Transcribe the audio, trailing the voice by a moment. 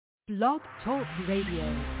Blog Talk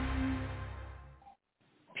Radio.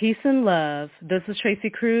 Peace and love. This is Tracy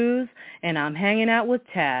Cruz, and I'm hanging out with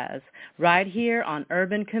Taz right here on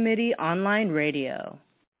Urban Committee Online Radio.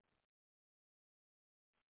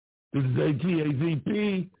 This is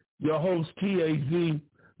ATAZP, your host TAZ,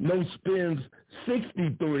 no Spinz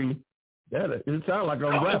 63. It sounds like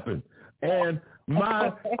I'm rapping. And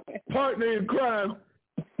my partner in crime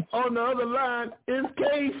on the other line is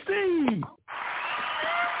KC.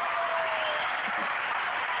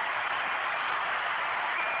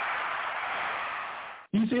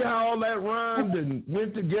 You see how all that rhymed and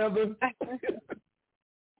went together?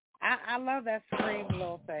 I love that scream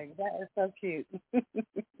little thing. That is so cute.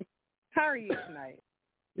 How are you tonight?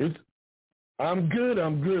 I'm good.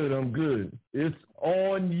 It's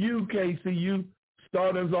on you, Casey. You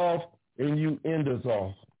start us off and you end us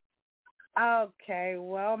off. Okay,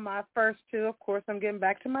 well, my first two, of course, I'm getting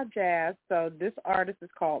back to my jazz. So this artist is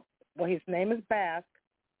called, his name is Basque,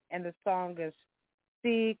 and the song is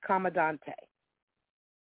Si Comandante.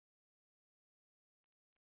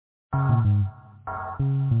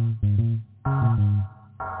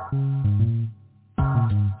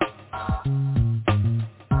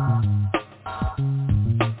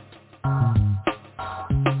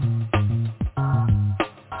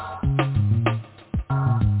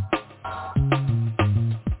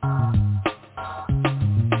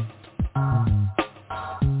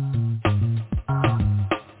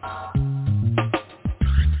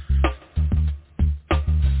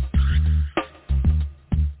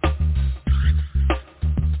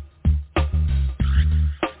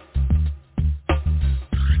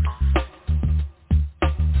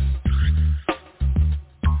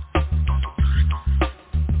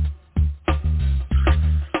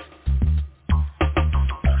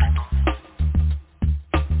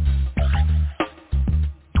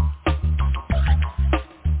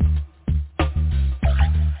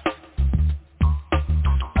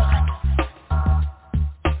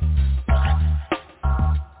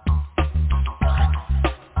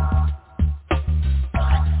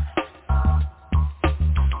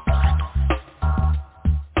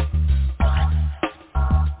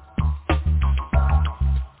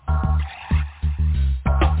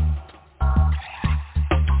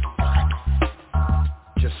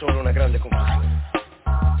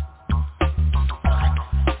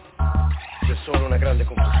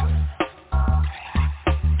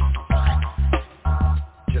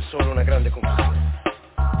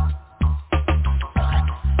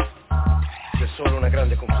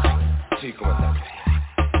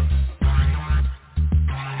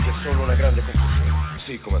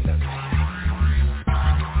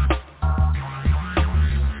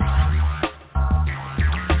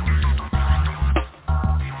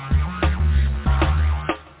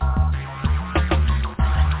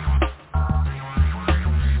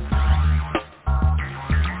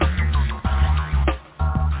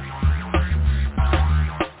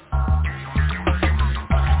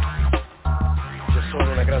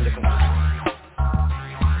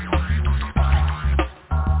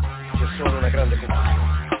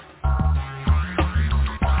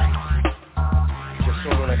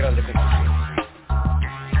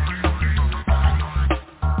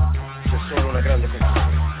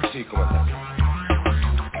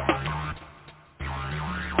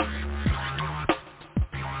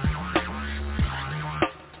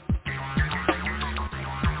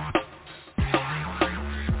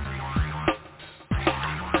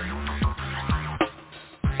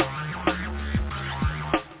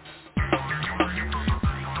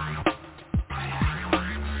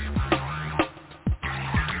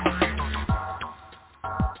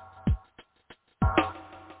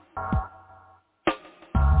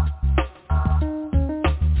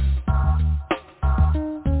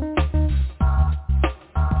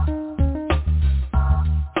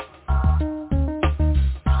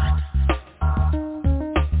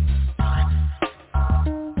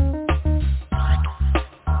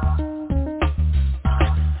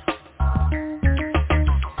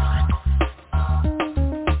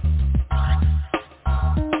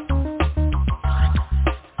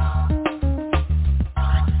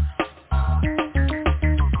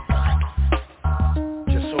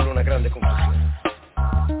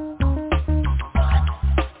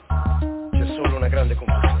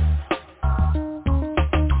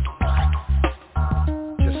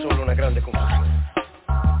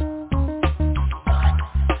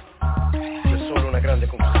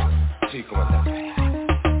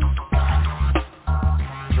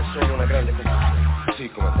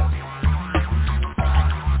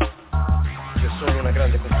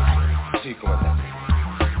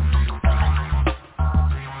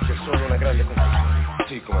 C'è grande confusione.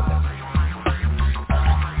 Sì, comandante.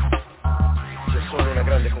 C'è solo una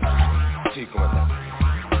grande confusione. Sì, comandante.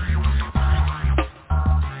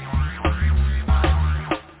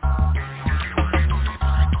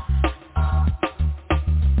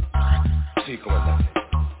 Sì, comandante.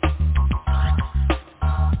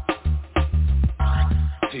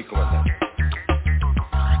 Sì, comandante.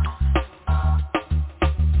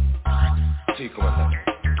 Sì, comandante.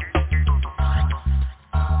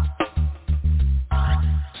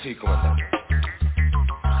 Sì, comandante.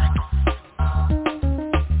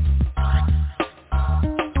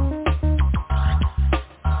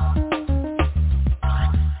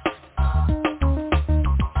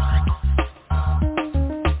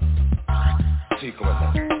 Sì,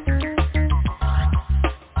 comandante.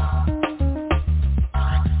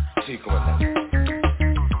 Sì, comandante.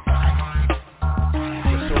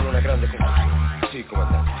 C'è solo una grande confusione. Sì,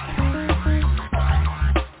 comandante.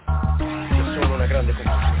 C'è solo una grande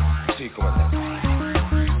confusione. Sì, comandante.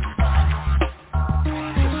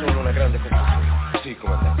 C'è solo una grande confusione. Sì,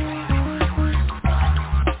 comandante.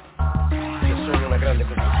 C'è solo una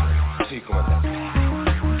grande confusione. Sì, comandante.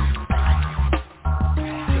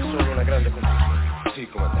 C'è solo una grande confusione. Sì,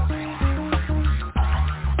 comandante.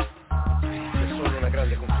 C'è solo una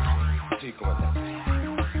grande confusione. Sì, comandante.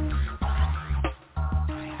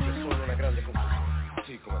 C'è solo una grande confusione.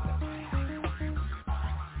 Sì, comandante.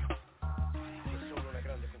 C'è solo una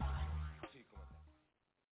grande confusione. Sì, comandante.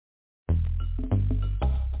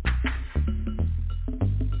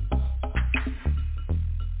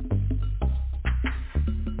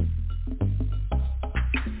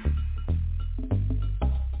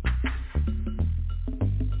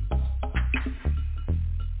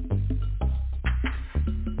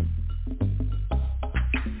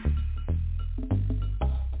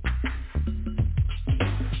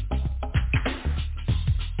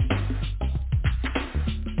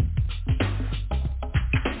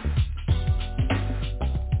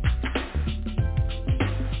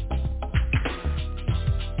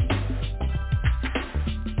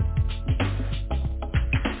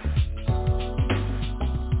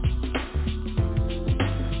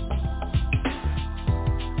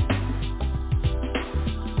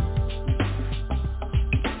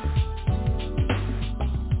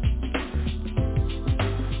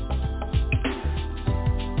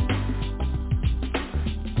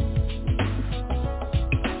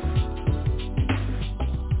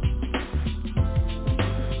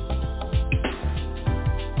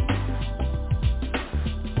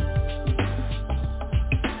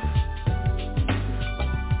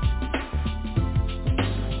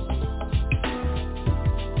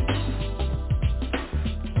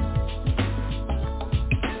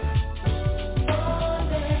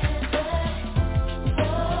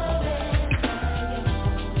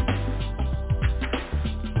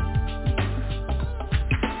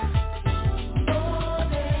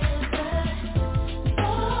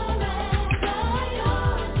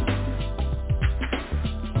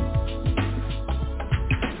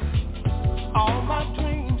 All my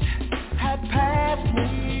dreams had passed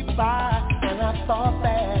me by, and I thought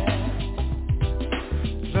that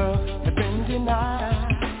love had been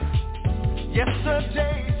denied.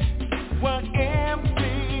 Yesterdays were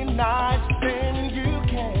empty nights, then you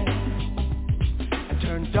came and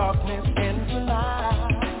turned darkness into light.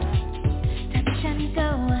 Touch and go,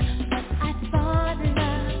 what I thought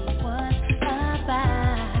love was about.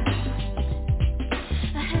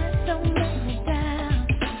 I had so many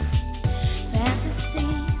doubts.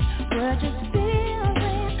 Fantasies were just filled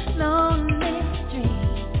with lonely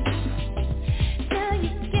dreams. Till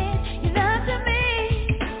you gave your love to me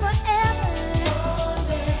forever.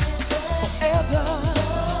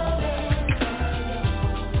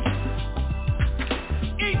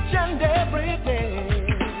 Each and every day,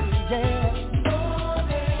 yeah.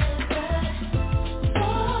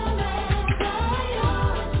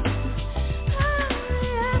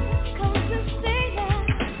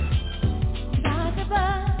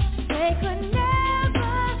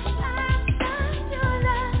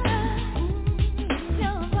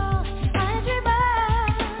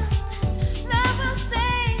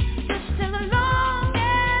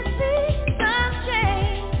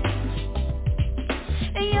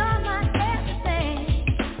 You're my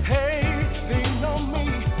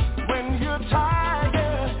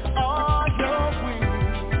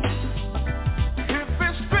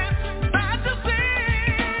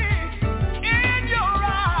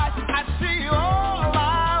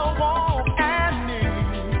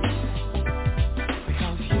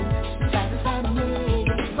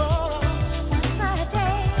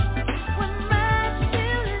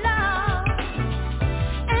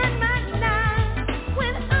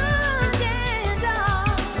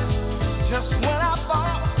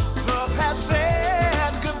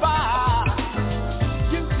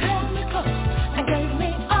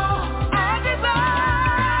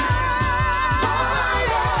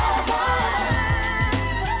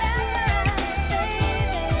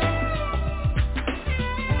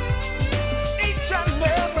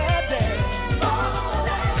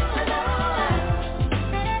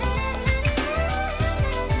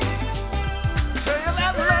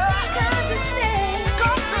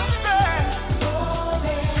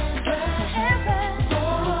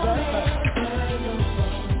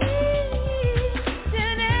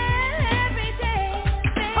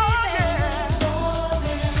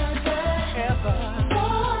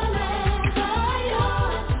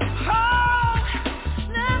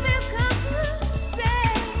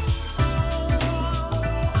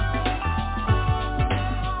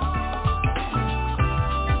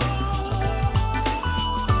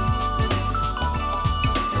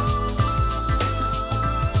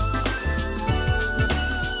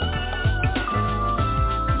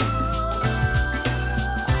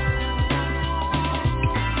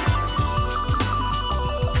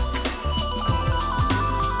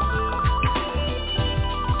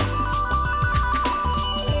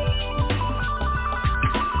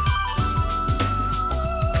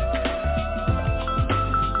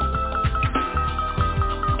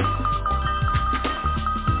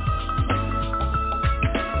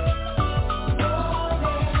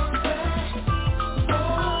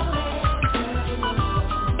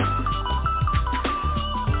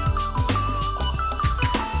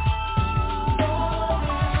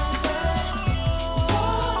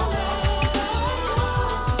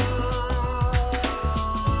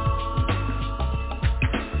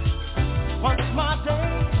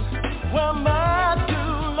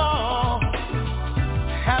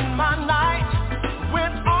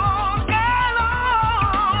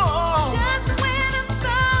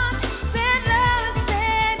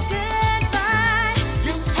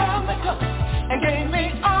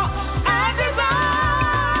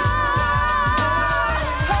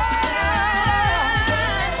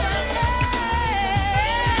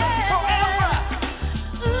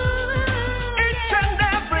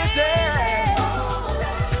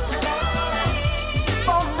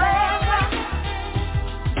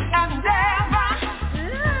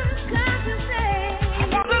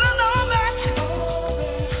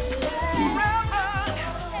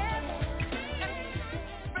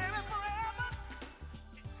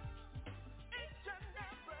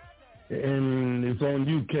It's on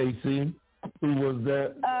you, Casey. Who was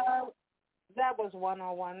that? That was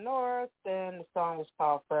 101 North, and the song is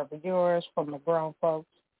called Forever Yours from the Grown Folks.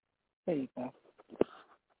 There you go.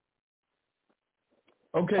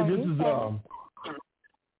 Okay, this is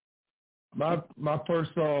my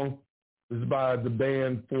first song is by the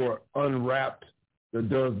band for Unwrapped that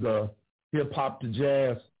does the hip hop to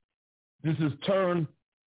jazz. This is Turn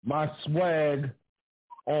My Swag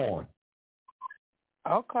On.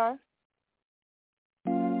 Okay.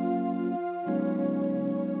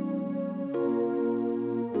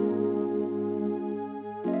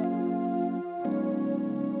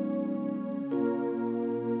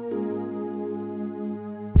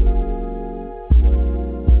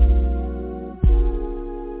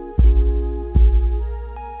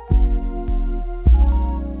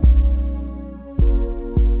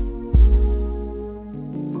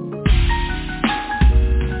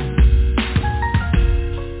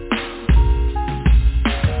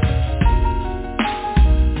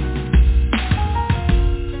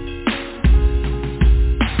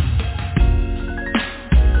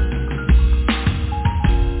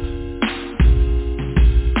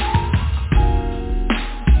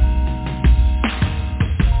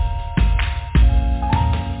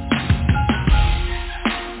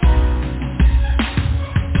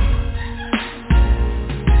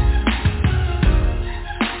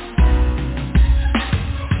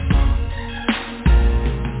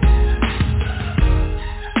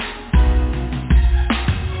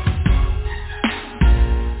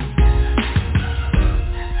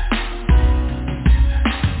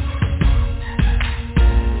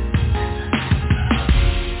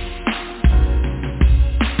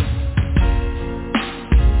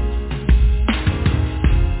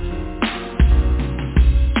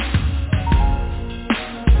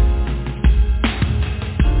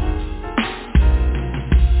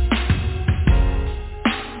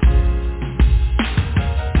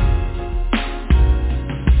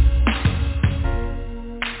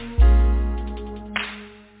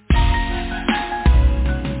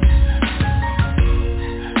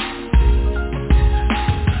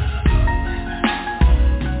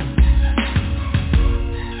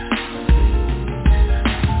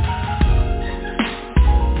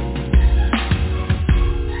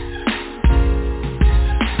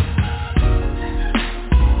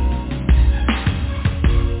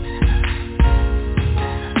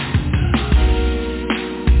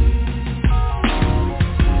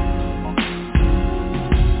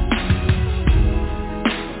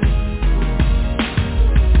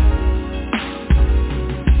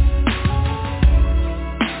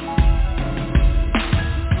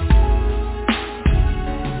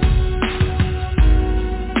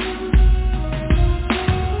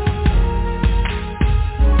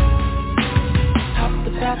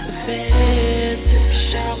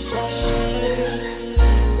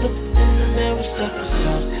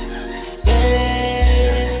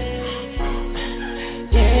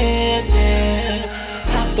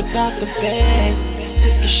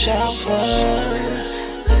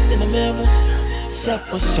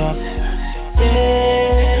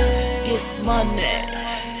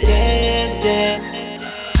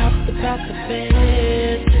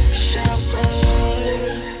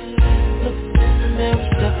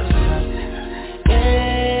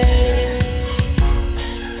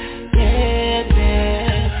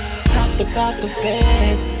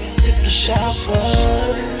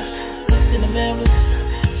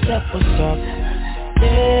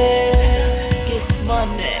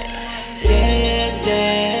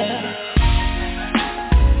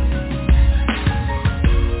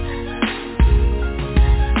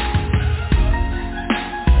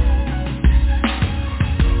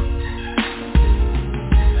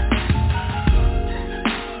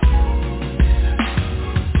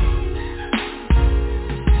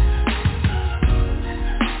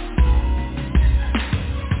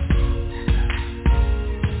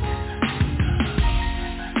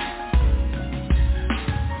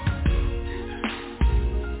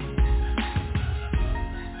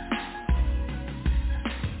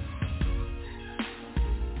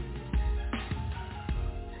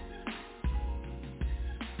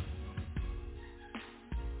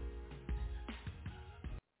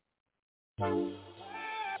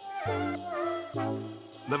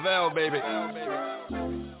 Lavelle, baby.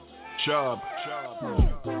 Chubb.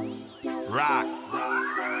 Rock.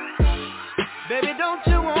 Baby, don't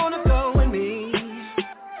you wanna go with me?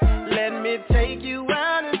 Let me take you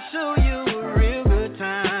out and show you a real good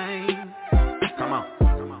time. Come on.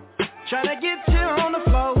 Tryna get you on the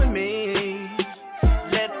floor with me.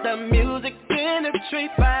 Let the music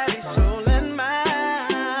penetrate body, soul, and mind.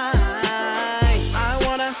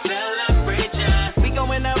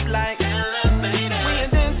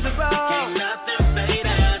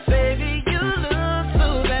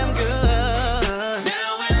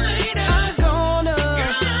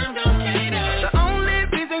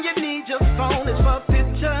 your phone is for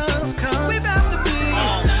pictures. Come, we about to be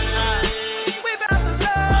all night. We about to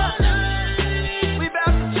love. We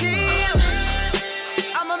about to chill.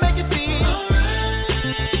 I'ma make it feel.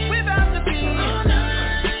 We about to be all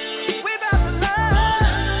night. We about to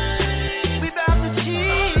love. We about to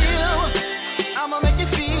chill. I'ma make it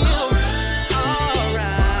feel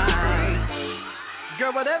alright.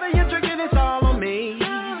 Girl, whatever you're drinking, it's all on me.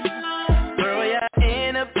 Throw your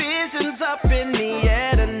inhibitions up in the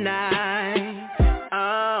air tonight.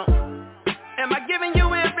 Oh, am I giving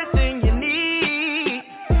you everything you need?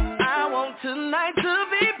 I want tonight to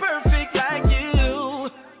be perfect like you.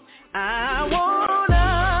 I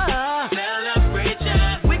wanna celebrate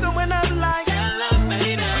ya. We going up like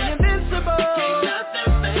elevators. Invincible. Can't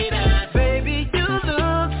nothing fade us. Baby, you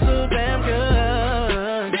look so damn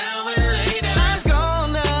good. Now and later. I'm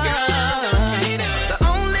gonna. The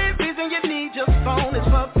only reason you need your phone is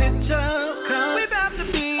for pictures. Cause we about to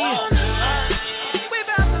be all night. We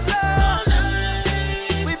about to love.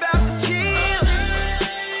 We about to chill.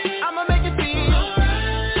 I'ma make it feel.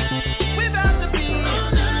 We about to be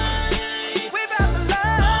all night. We about to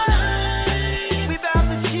love. We about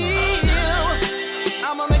to chill.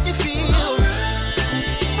 I'ma make it feel.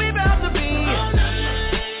 We about to be all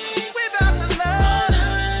night. We about to love.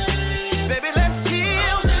 Baby, let's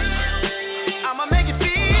chill. I'ma make it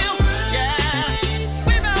feel. Yeah.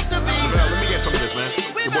 We about to be. Well, let me get some of this, man.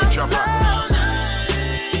 We Your boy about Chop to Rock.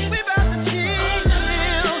 love. We about to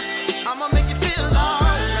chill. I'ma make it feel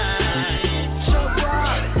alright. Chop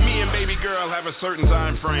Rock. Me and baby girl have a certain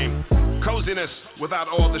time frame. Coziness without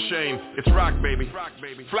all the shame. It's rock, baby.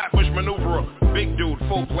 Flatbush maneuverer. Big dude,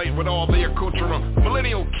 full plate with all the accoutrement.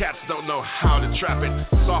 Millennial cats don't know how to trap it.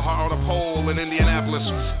 Saw her on a pole in Indianapolis.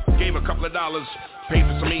 Gave a couple of dollars. Paid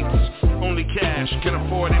for some eats. Only cash. Can't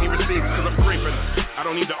afford any receipts cause I'm creeping. I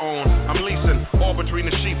don't need to own. I'm leasing. All between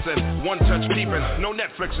the sheets and one touch peeping. No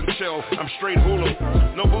Netflix and chill. I'm straight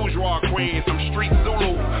Hulu. No bourgeois queen. I'm street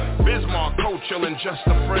Zulu. Bismarck, co-chillin', just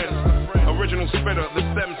a friend. Original spitter. The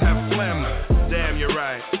stems have phlegm. Damn, you're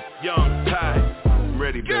right. Young, tight. I'm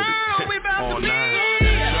ready, baby. Girl, we about All to be. night.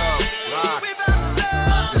 Chub, rock. We about to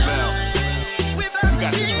love. Giselle, We about you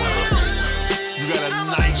got to this chill. one, brother. You got a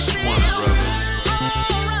nice one, brother.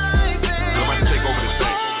 Alright, baby. I'm about to take over this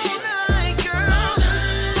thing. Alright, girl.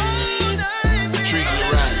 Alright, baby. Treating you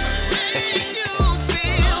right. Make you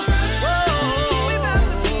feel. Whoa. We about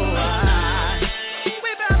to be. We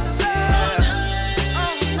about to love.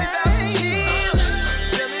 We about to chill.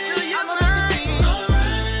 Tell me, do you I'ma make it feel.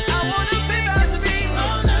 I wanna be about to be.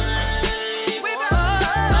 We about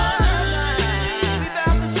to love. We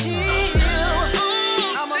about to chill.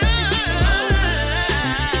 I'ma make it feel.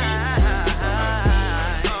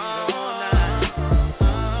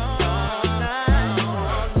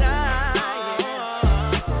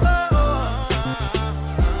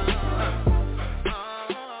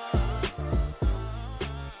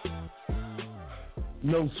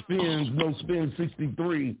 No Spinz, no Spin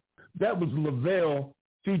 63. That was Lavelle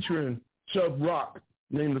featuring Chubb Rock,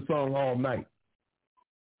 named the song All Night.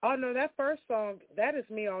 Oh, no, that first song, that is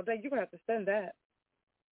me all day. You're going to have to send that.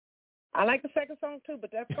 I like the second song, too,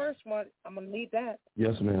 but that first one, I'm going to need that.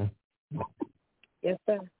 Yes, ma'am. Yes,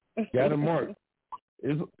 sir. Got it marked.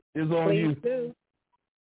 It's on Please you. do.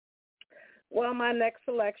 Well, my next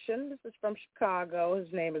selection, this is from Chicago. His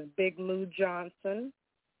name is Big Lou Johnson,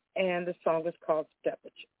 and the song is called Step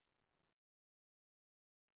With You.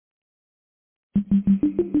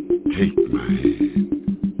 Take my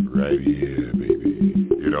hand, right here, baby.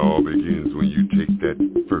 It all begins when you take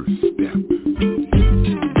that first step.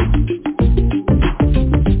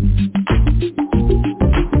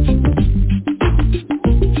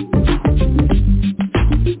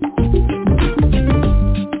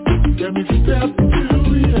 Let me step to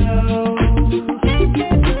you.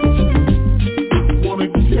 Wanna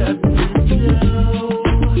get with you.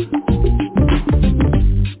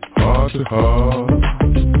 Heart to heart,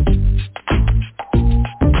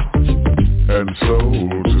 and soul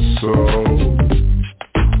to soul.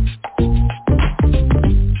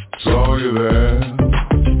 Saw you there,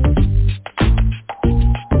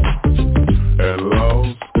 and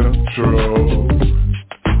lost control.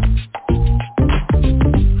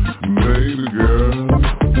 Baby girl,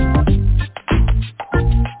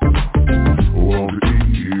 won't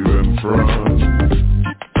even front.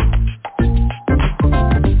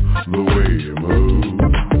 The way you move,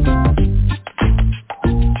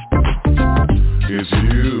 it's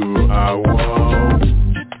you I want.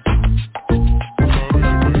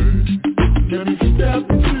 Let me step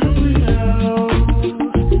to you.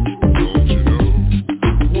 Don't you know?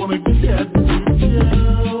 Wanna get with you.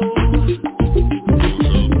 What's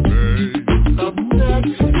up, babe?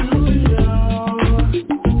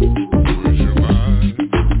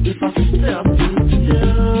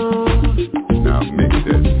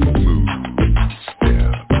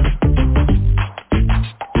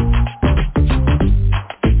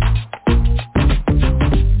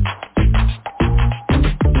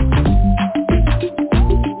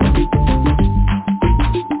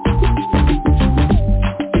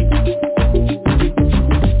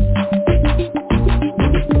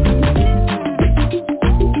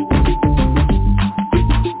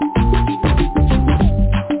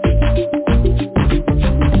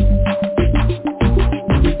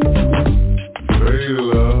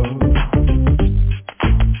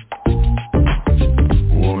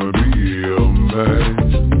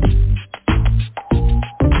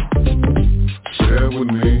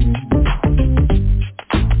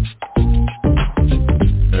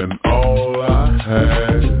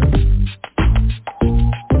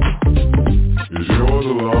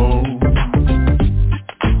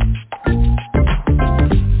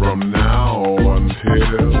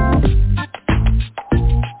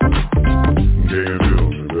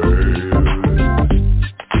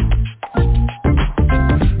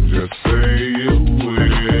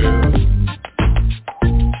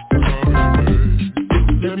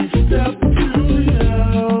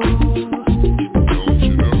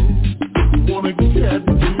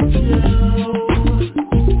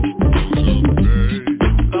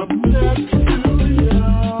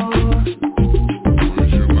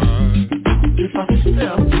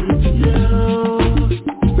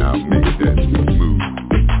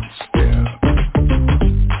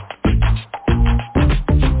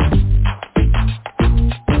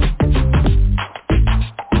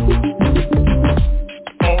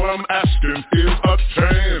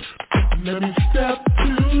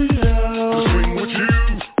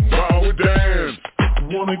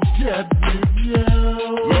 get with you.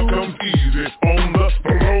 Love comes easy on the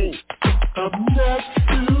floor. Up next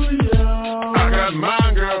to you. I got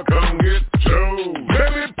mine, girl, come get Joe.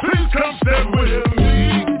 Baby, please come step with me.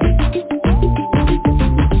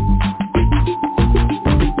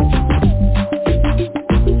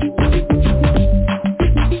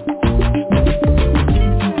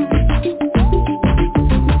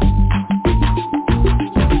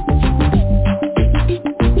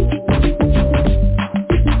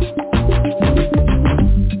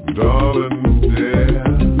 Darling, dear,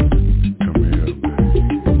 come here, baby.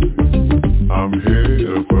 I'm here.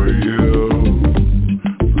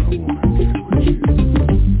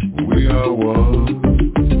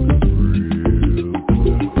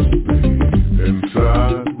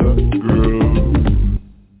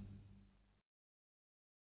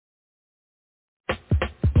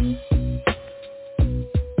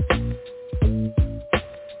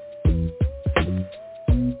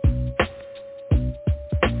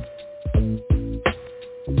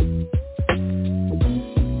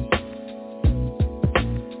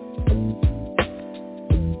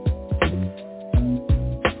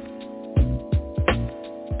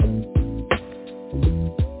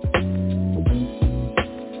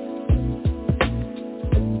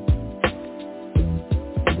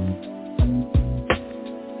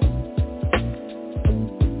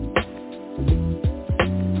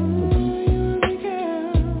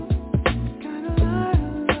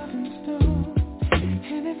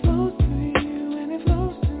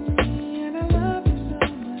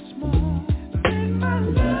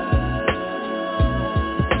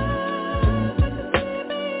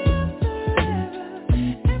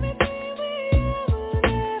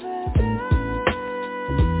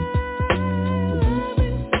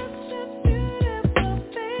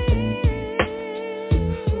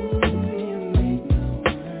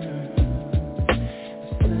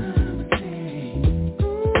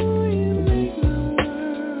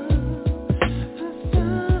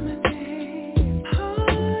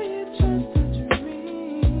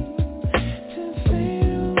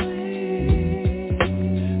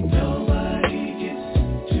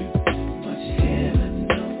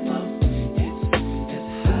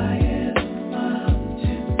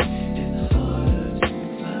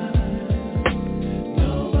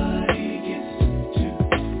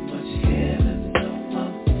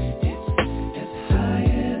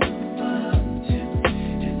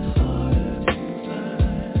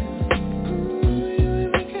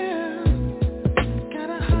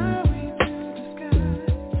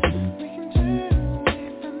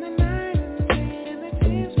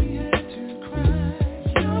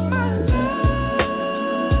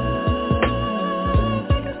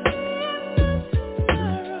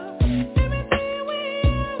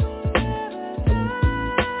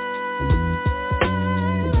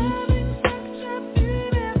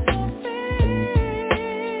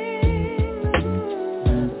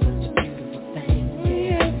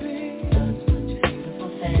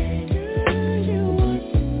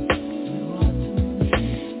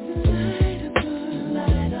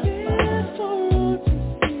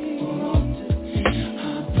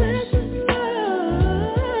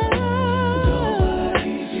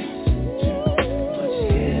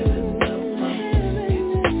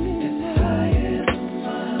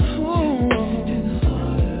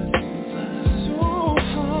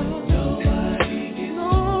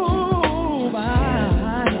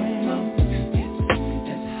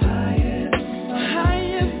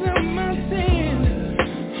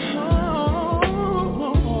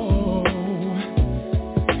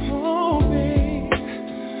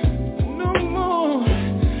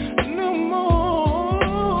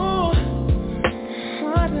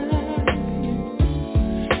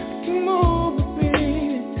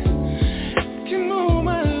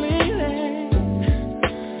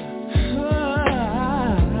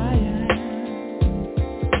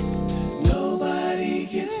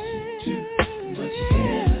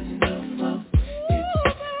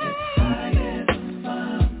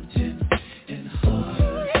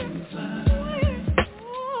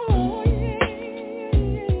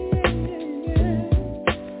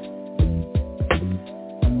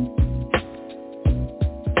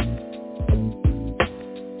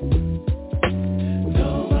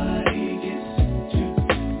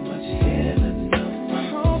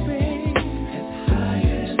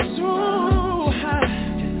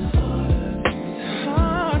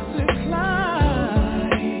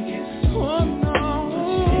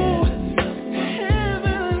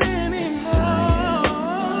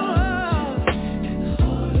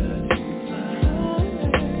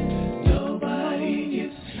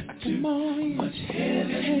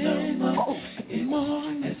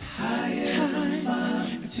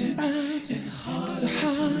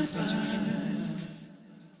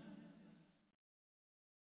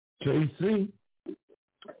 AC.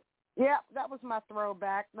 Yeah, that was my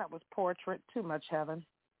throwback. That was Portrait, Too Much Heaven.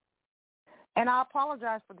 And I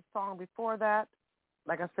apologize for the song before that.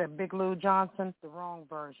 Like I said, Big Lou Johnson, the wrong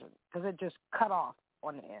version, because it just cut off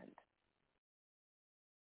on the end.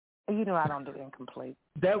 And you know I don't do incomplete.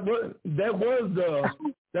 That was the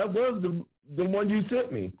one you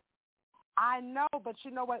sent me. I know, but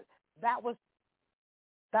you know what? That was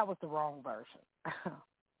the wrong version.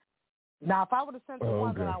 Now, if I would have sent the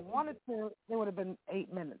one that I wanted to, it would have been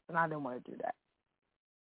 8 minutes, and I didn't want to do that.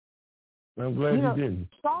 I'm glad you didn't.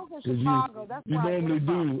 Songs in Chicago, that's you why normally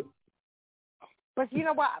do. But you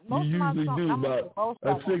know what? Most you of my usually songs, do about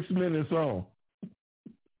a 6-minute song.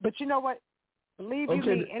 But you know what? Believe you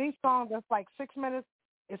me, any song that's like 6 minutes,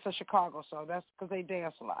 it's a Chicago song. That's because they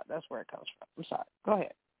dance a lot. That's where it comes from. I'm sorry. Go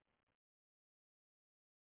ahead.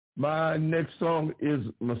 My next song is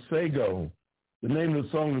Masego. The name of the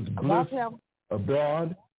song is Bliss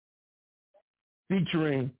Abroad,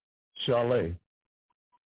 featuring Chalet.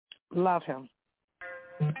 Love him.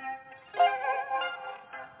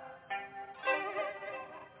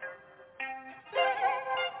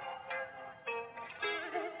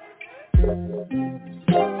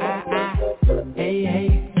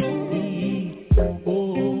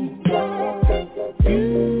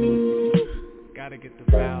 Gotta get the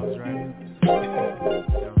vowels right.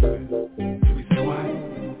 We say what?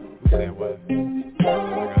 We say what?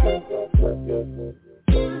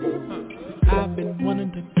 I've been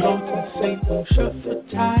wanting to go to St. Lucia for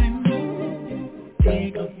time.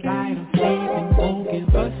 Take a flight of faith and go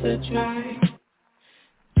give us a try.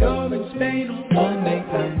 You're in Spain on Monday,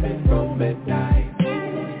 I'm in Rome at night.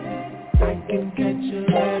 I can catch you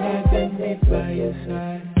better than me by your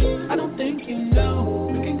side. I don't think you know,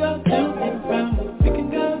 we can go to and from. We can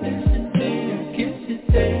go this and there, kiss it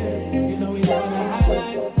there. You know we want a high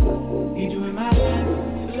life, need you in my life.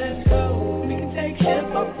 So let's go, we can take shit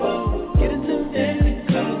for both. Get into dancing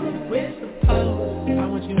clothes, we're supposed. I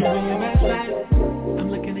want you living your best life. I'm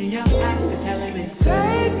looking in your eyes, you're telling me,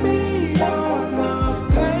 take me on my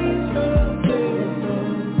place for this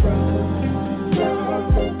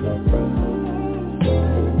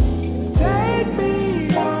take me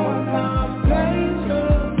on my place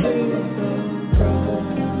for this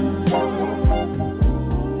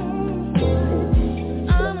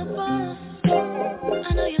I'm a boss, I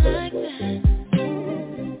know you like that.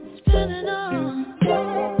 Spill it all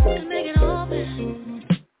and make it all bad.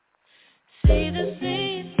 See the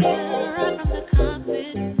seeds right from the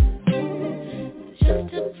carpet, just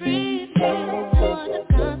to breathe in what the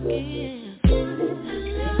gods give.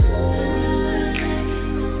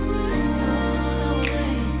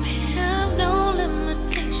 We have no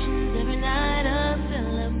limitations. Every night a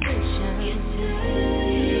celebration.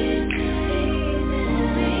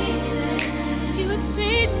 You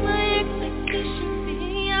exceed my expectations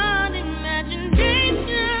beyond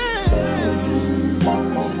imagination.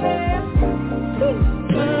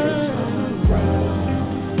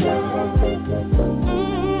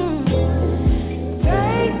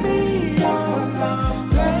 Take me on my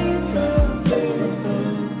place of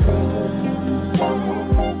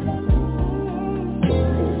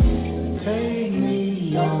take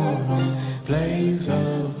me on a blaze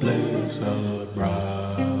of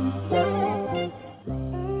bride.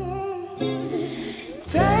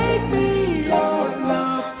 Take me on my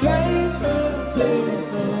place of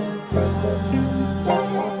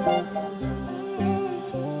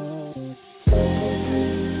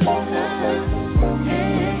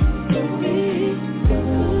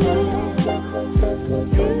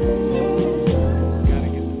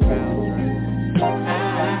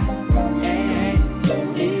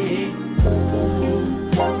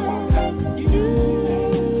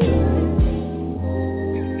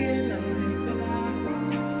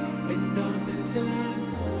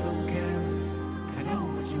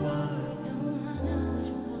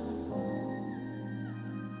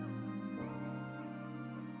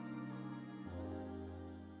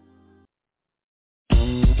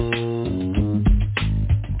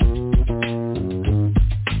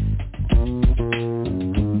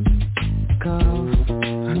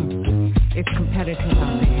It's competitive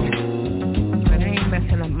out there, but I ain't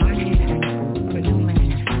messing up my shit for you man.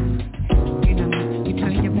 You know, you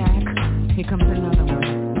turn your back, here comes another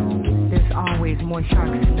one. There's always more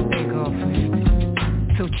sharks in the big girlfriend.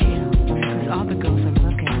 So chill, cause all the girls are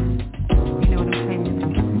looking. You know what I'm saying?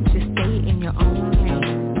 Just stay in your own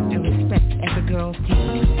lane and respect every girl's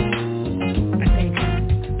team. I think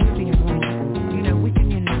we'll be alright. You know, we can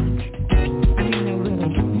unite. I mean, no, really,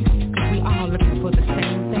 cause we all looking for the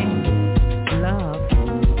same thing. Love.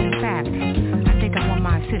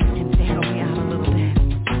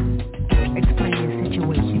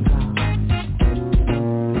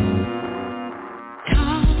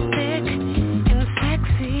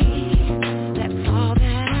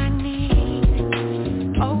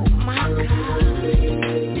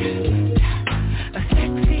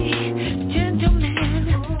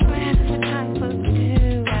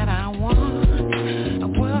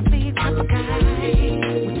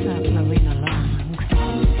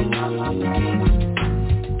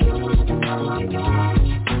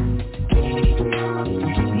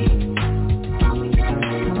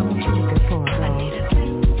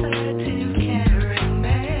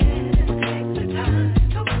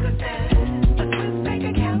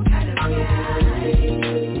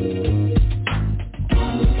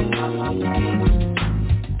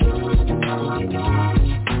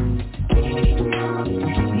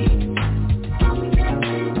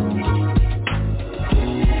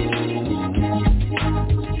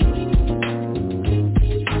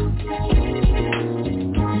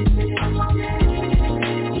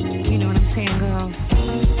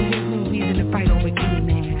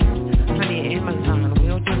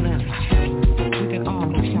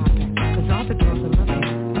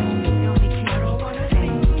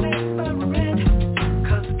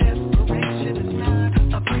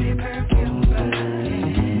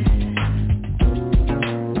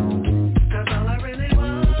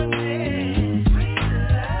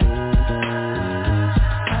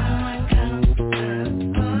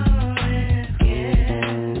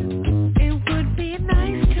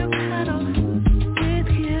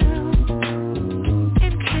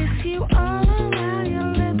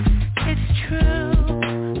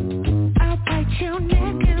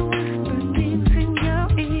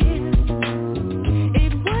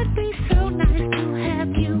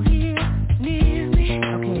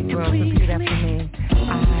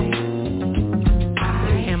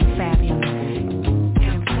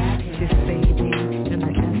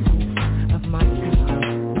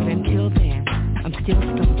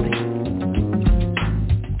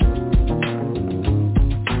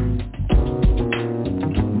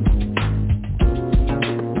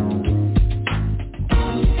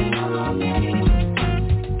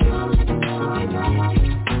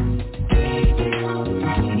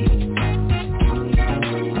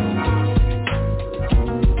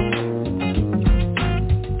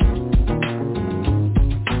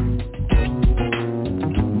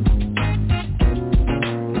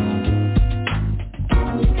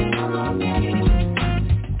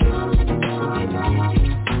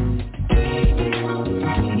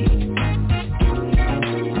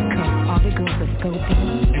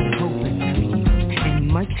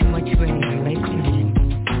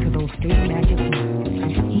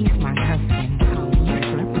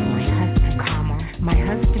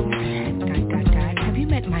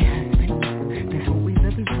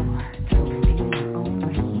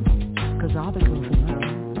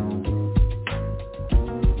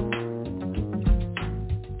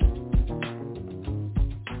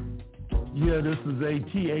 Yeah, this is a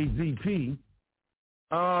TAZP.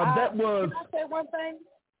 That was. Can I say one thing?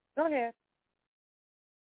 Go ahead.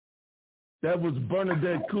 That was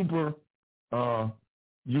Bernadette Cooper.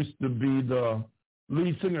 Used to be the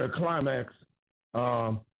lead singer of Climax.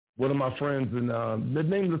 One of my friends, and the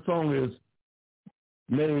name of the song is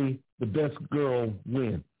 "May the Best Girl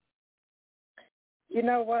Win." You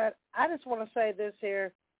know what? I just want to say this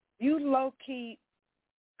here. You low-key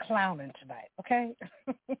clowning tonight, okay?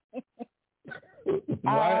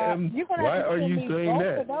 Why are you saying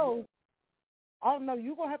that? Of those. Oh, no,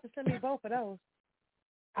 you're going to have to send me both of those.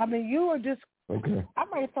 I mean, you are just, okay.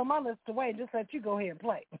 I'm ready to throw my list away and just let you go ahead and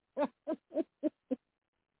play.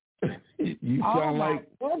 You sound like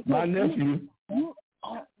my nephew.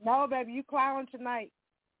 No, baby, you clowning tonight.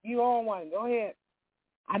 You on one. Go ahead.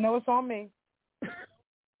 I know it's on me.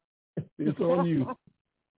 It's on you.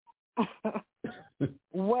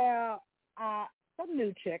 Well, some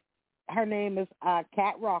new chick. Her name is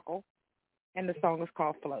Kat Rockel, and the song is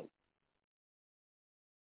called Float.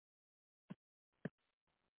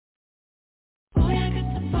 Boy, I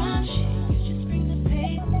got the bomb shit. Just bring the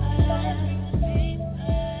paper.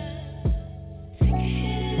 Take a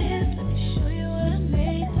hit of this. Let me show you what I'm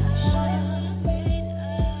made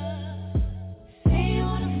of. Say you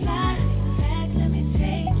wanna fly. In fact, let me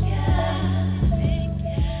take ya.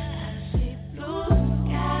 I see blue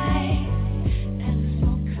skies and the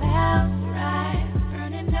smoke clouds rise,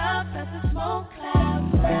 burning up as the smoke clouds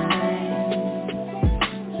rise.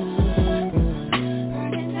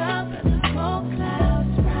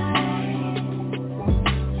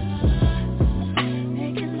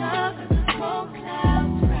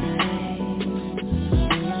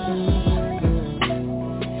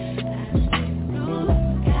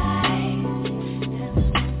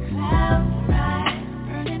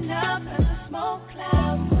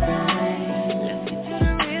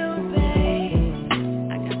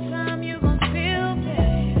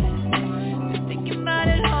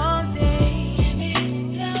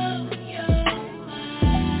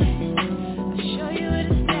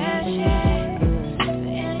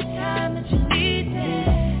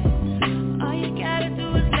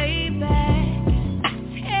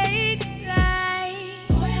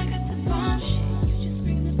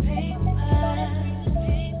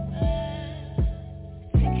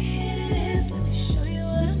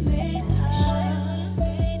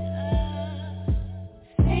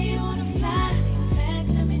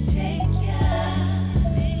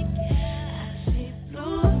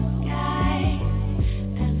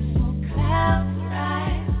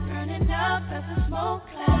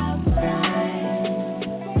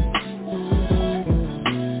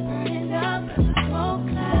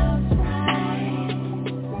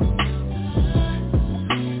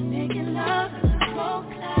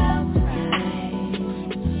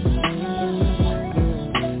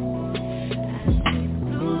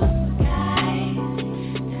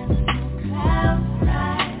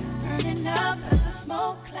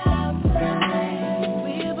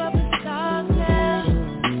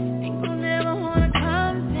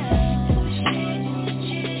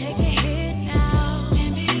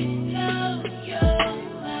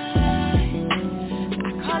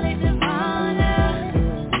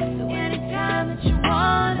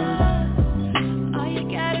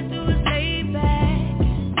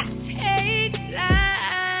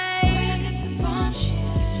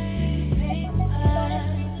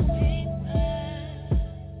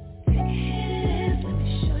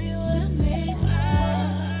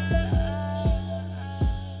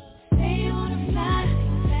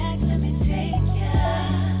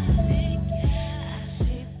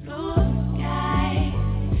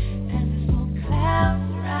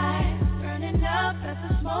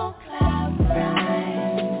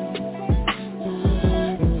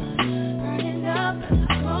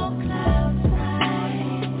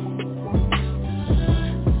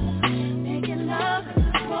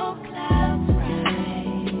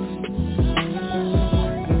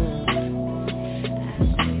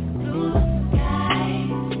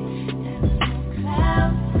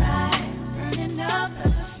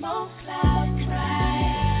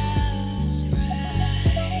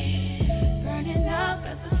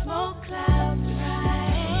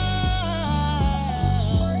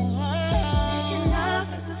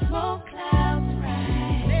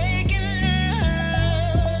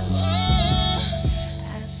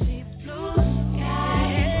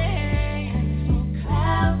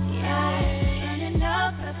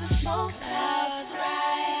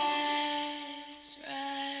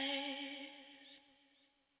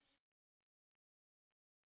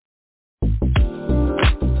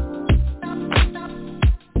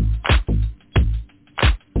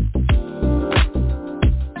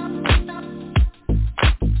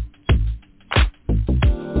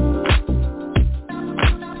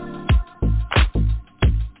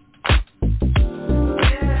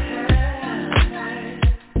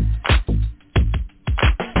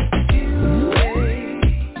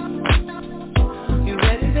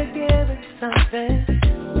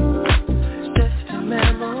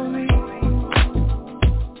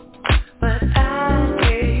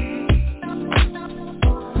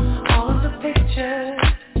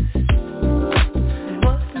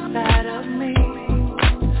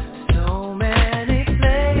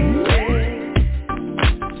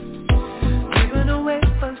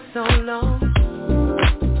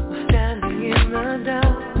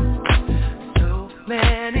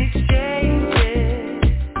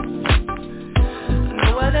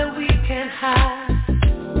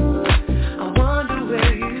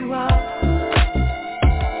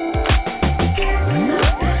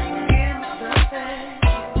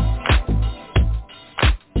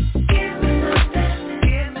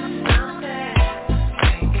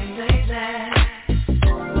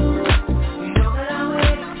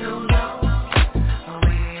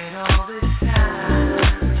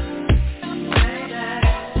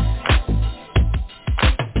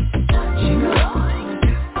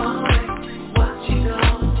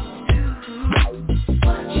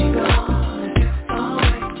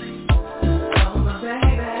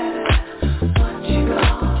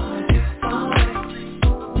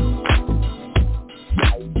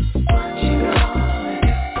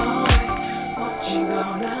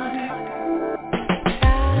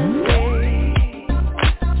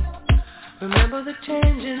 was a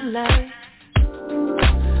changing light,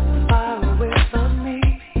 far away from me.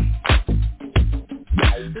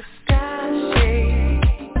 The sky shades,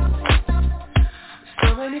 so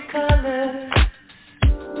many colors,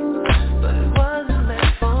 but it wasn't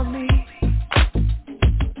meant for me.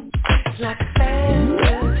 It's like a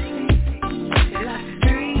fantasy, it's like a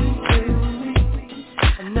dream to me,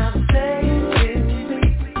 and I'm saying to me,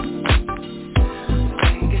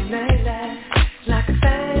 thinking they last. It's like a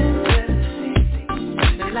fantasy,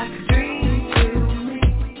 it's like a dream to me,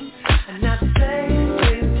 and I'm saying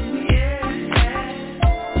to me, yeah,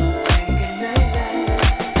 thinking they last.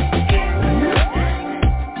 Give me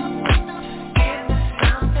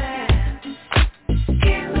something,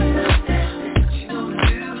 give me something, what you gonna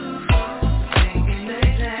do? Thinking they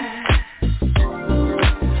last.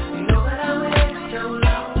 You know that I waited so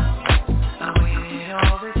long, I waited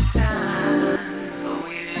all this time, I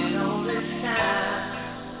waited all this time.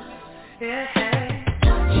 Yeah,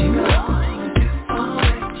 what you gonna do for me?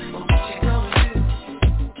 What you gonna do?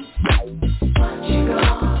 What you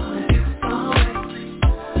gonna do for me?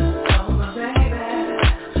 Oh my baby,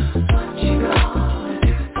 what you gonna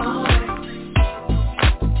do for me?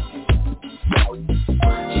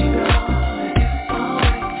 What you gonna do for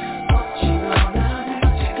me? What you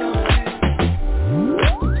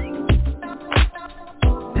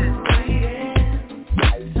been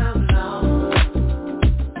waiting so long.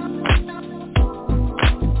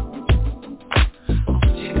 What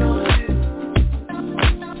you gonna do?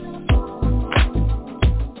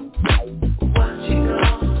 What you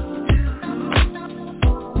gonna do?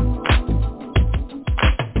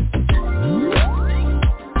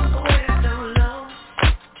 Wait so long.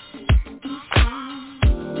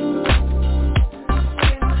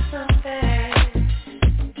 Give me something.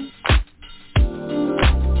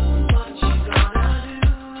 What you gonna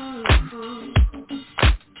do?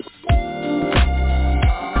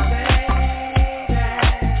 Oh my baby.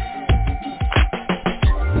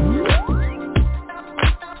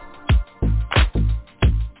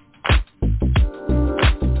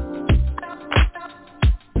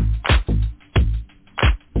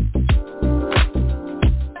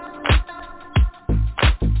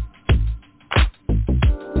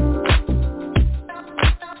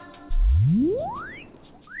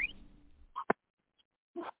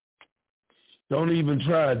 Don't even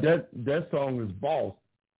try. That song is boss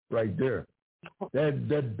right there.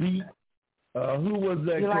 That beat. Who was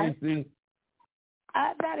that, You like? Casey?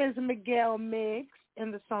 That is Miguel Miggs,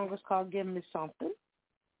 and the song is called "Give Me Something."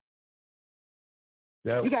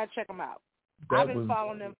 That, You gotta check them out. that I've been was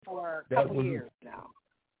following them for a that couple was- years now.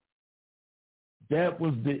 that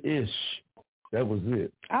was the ish. That was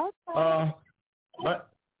it. Okay.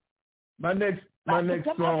 My next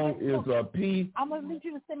song is P. I'm gonna need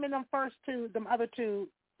you to send me them first two, them other two,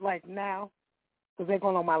 like now, because they're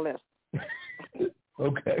going on my list.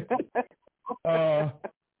 Okay.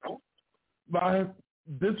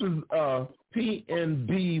 This is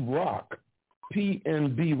PNB Rock.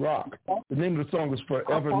 PNB Rock. The name of the song is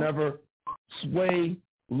Forever Never. Sway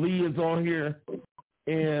Lee is on here,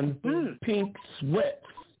 and Pink Sweats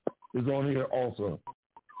is on here also.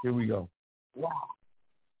 Here we go. Wow.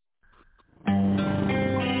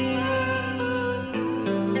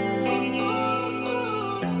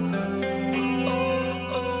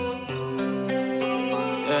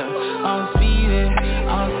 I'm speeding,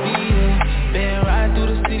 been riding through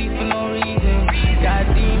the city for no reason.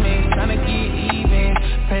 Got demons tryna get even.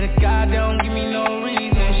 Pray to God they don't give me no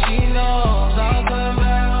reason. She knows I'm coming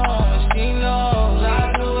back home, and she knows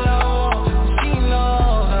I do what I want. She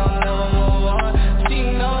knows I'll never move on. She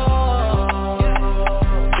knows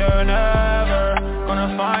you're never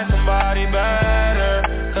gonna find somebody better,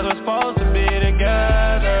 'cause we're supposed to be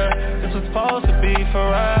together. This was supposed to be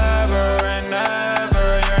forever and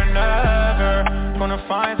never. You're never gonna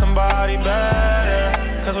find somebody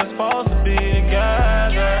better, 'cause we're supposed to be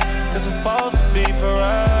together. This was supposed to be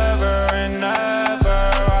forever and never.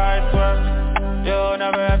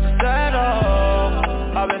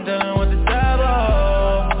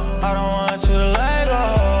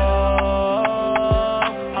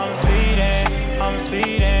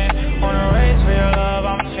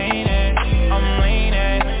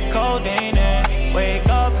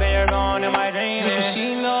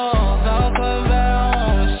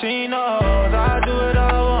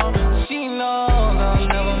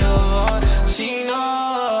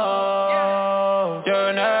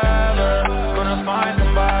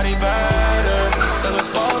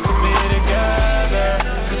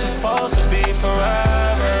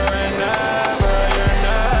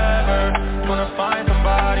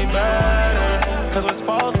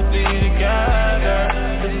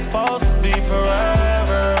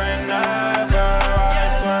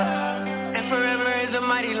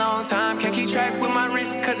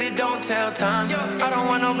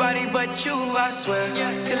 with you, I swear.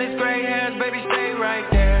 Till it's gray hairs, baby, stay right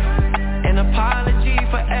there. An apology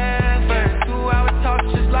forever. 2-hour talk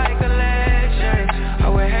just like a lecture. I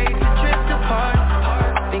would hate to drift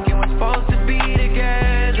apart, thinking we're supposed to be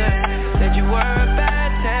together. Said you were a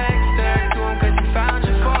bad texter, to him 'cause he found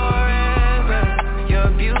you forever. You're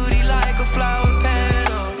a beauty like a flower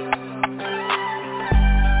petal,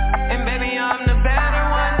 and baby I'm the better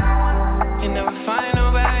one. You never find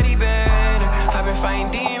nobody better. I've been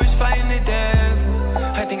fighting demons, fighting the devil.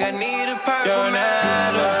 I think I need a purple. You're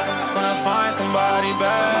never gonna find somebody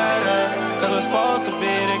better, 'cause we're supposed to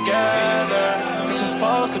be together. This is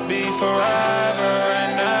supposed to be forever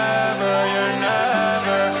and ever. You're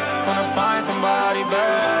never gonna find somebody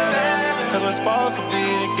better, 'cause we're supposed to be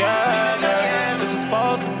together. This is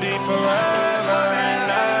supposed to be forever and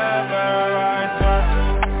ever, I swear.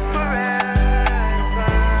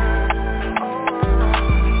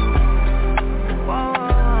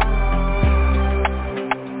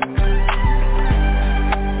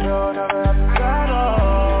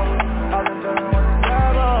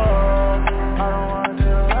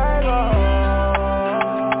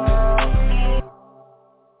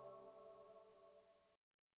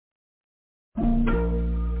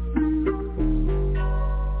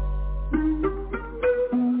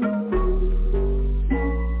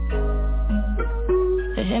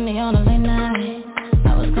 It hit me on a late night.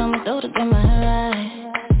 I was coming through to get my hair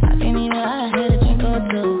right. I can't even lie, I had a drink or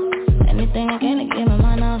two. Anything I can to get my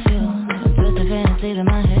mind off you. Some twisted fantasies in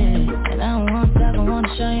my head, and I don't want to talk, I want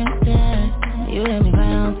to show you that you hit me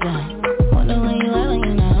right on time. Wonder when you at when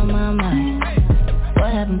you're not on my mind.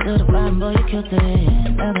 What happened to the problem, boy, you killed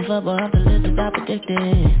it. Never fuck, boy, off the list to stop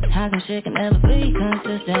addicted. How come shit can never be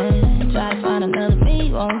consistent? Try to find another me,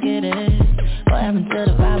 you won't get it. What happened to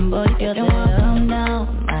the vibe, boy, you killed it. Come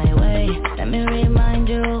down my way, let me remind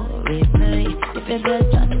you, replay. If you're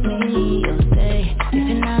good, trust me, you'll stay. If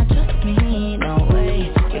you're not, trust me, no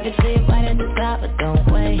way. You can see it right at the top, but don't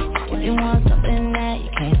wait. If you want something that you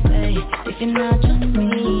can't say, if you're not, trust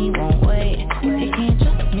me, won't wait. If you can't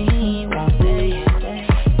trust me, won't stay.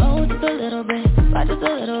 Oh, just a little bit, fight just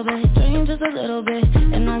a little bit, dream just a little bit,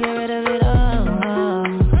 and I'll get rid of it all.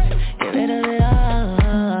 Get rid of it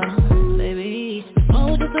all, baby.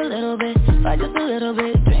 Oh, just a little bit, fight just a little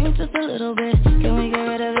bit, drink just a little bit, can we get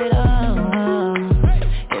rid of it all?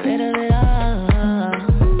 Get rid of it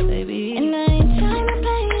all, baby. And I ain't trying to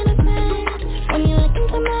play innocent when you look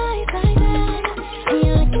into my eyes like that, and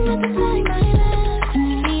you're looking at the side my left.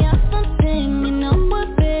 You're something, you know what,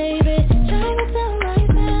 baby? Trying to tell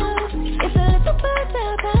myself it's a little burnt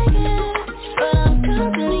out, I guess, but I'm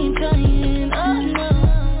constantly trying. Oh no.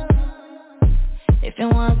 If you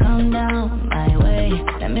want, come down my way.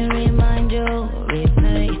 Let me remind you,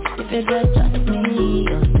 replay. If you're good, trust me,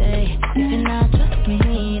 you'll stay. If you're not, trust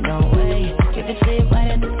me, no way. You can see it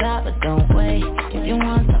right at the top, but don't wait. If you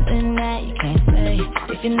want something that you can't say,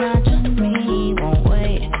 if you're not, trust me, won't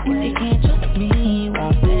wait. If you can't trust me,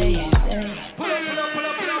 won't stay.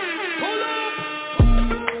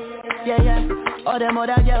 Yeah, yeah. All them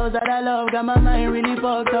other girls that I love got my mind really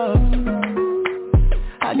fucked up.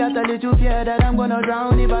 I got a little fear that I'm gonna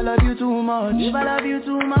drown if I love you too much. If I love you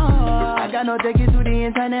too much, I cannot take it to the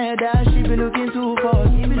internet that she be looking too far.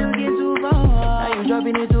 She be looking too far. Now you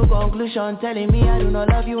dropping it to conclusion, telling me I do not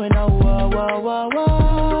love you and now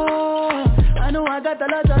I know I got a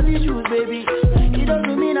lot of issues, baby. It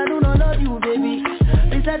doesn't mean I do not love you, baby.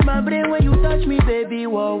 Reset my brain when you touch me, baby.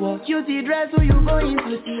 Cutie dress, who you going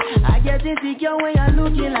to see? I get insecure when you're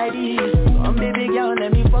looking like this. Come baby girl,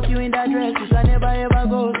 let me fuck you in that dress. You can never ever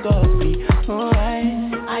go scot-free.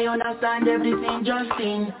 Alright, I understand everything,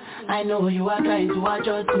 Justin. I know you are trying to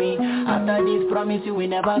adjust me. After this promise you will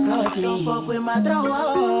never cross me. Don't fuck with my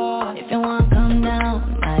trauma. If you want, come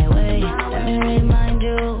down my way. Let me remind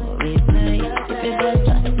you, replay. If you just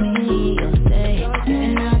trust me, you'll stay. If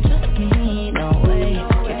you not trust me, no way.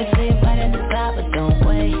 You can see it right at the top, but don't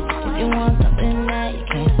wait. If you want something that you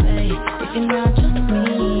can't say, if you not trust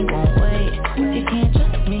me, won't wait. If you can't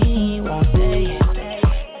trust me, won't stay.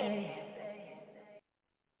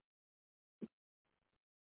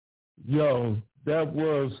 Yo, that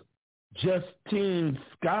was Justine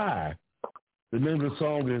Skye. The name of the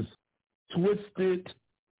song is Twisted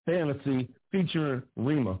Fantasy featuring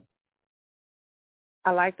Rima.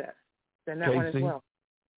 I like that. Then that one as Casey? well.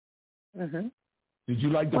 Mm-hmm. Did you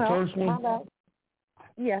like the first one?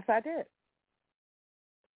 Yes, I did.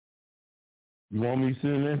 You want me to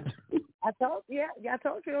sing it? I told you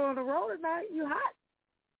on the road tonight. You hot.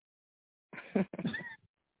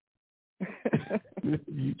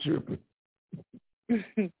 You tripping.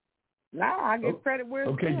 No, I give credit where it's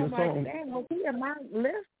due. Okay, your I'm song. like, damn, was he in my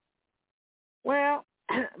list? Well,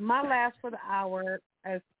 my last for the hour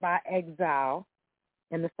is by Exile,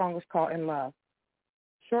 and the song is called In Love.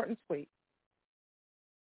 Short and sweet.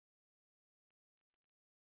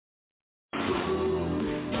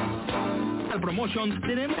 Al promotion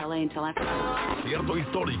tenemos LA until after. Cierto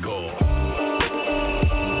histórico.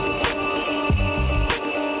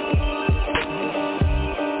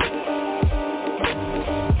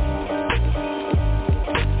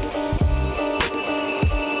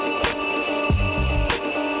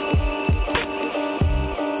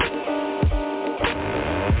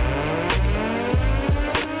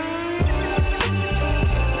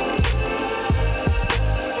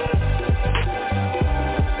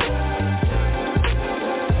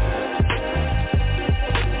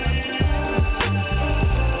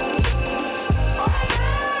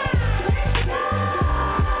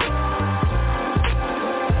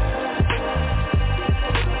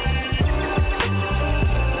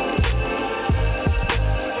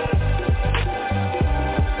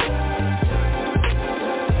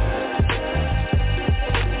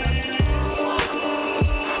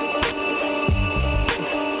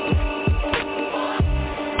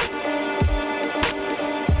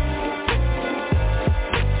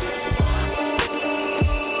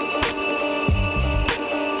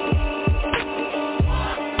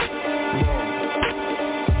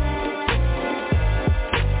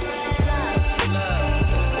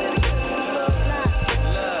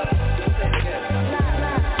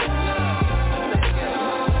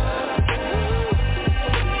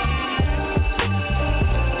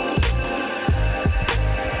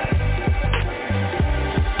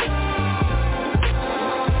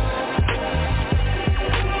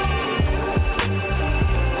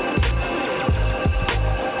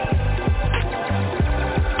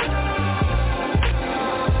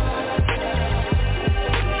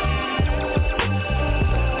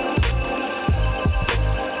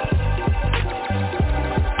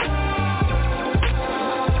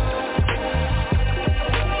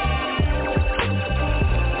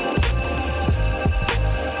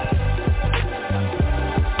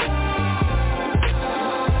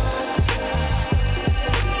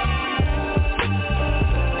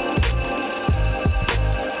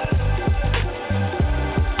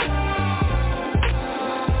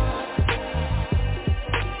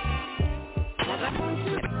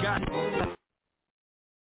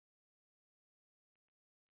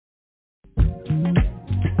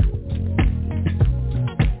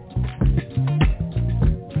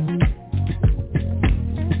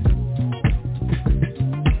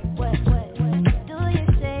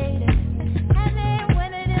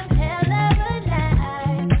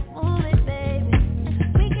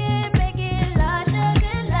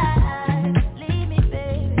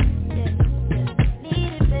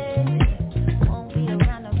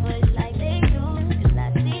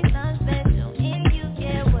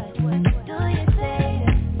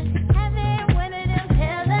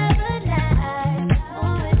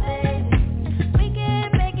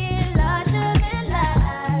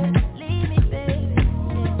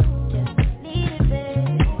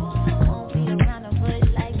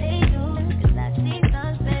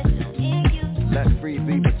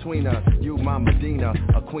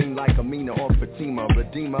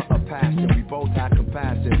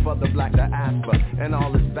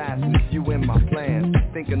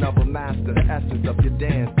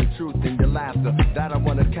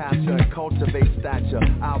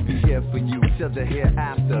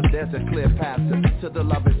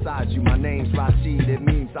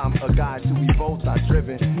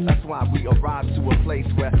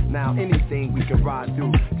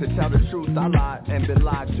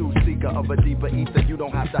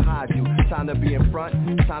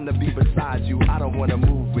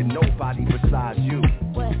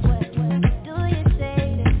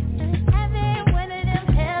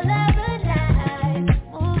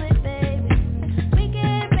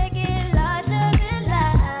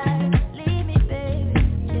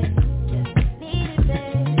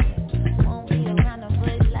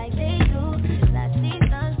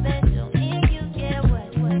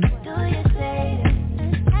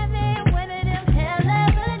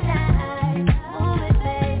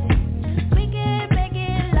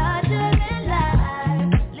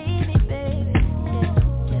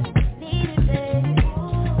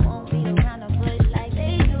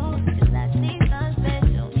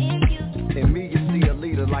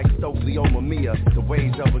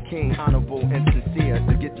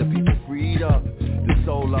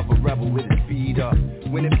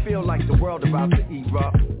 When it feel like the world about to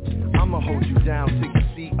erupt, I'ma hold you down till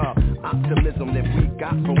you see feet up. Optimism that we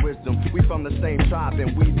got from wisdom. We from the same tribe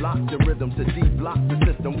and we locked the rhythm to de-block the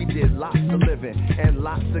system. We did lots of living and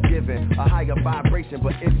lots of giving. A higher vibration,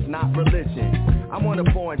 but it's not religion. I wanna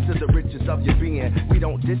pour into the riches of your being. We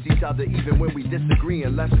don't diss each other even when we disagree.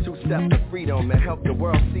 And let's two-step to freedom and help the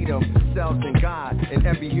world see themselves in God and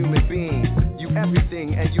every human being. You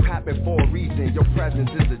everything and you happen for a reason. Your presence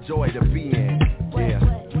is a joy to be in.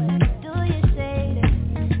 Yeah.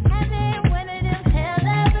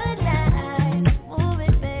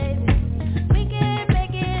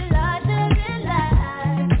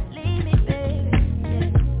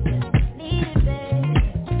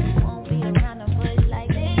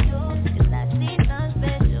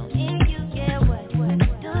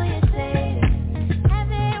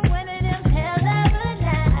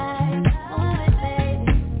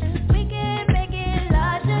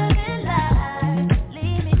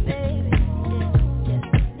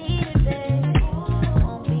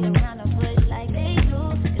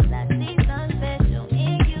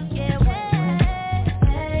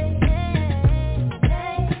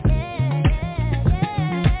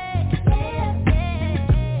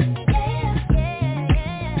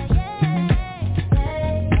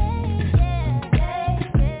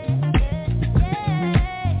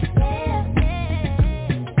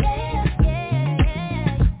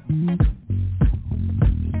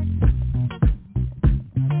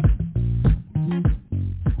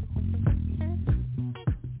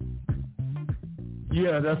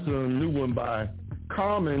 Yeah, that's a new one by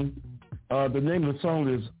Carmen. The name of the song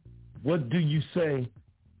is What Do You Say?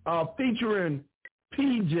 Featuring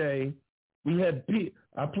PJ.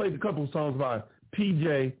 I played a couple of songs by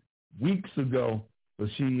PJ weeks ago, but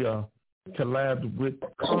she collabed with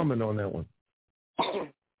Carmen on that one.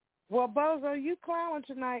 Well, Bozo, you clowning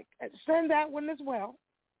tonight. Send that one as well.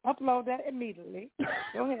 Upload that immediately.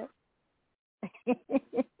 Go ahead.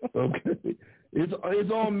 Okay.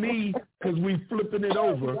 It's on me because we flipping it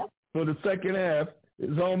over for the second half.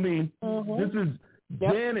 It's on me. Mm-hmm. This is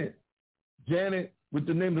Janet. Janet, with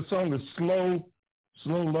the name of the song is Slow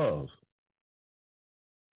Love.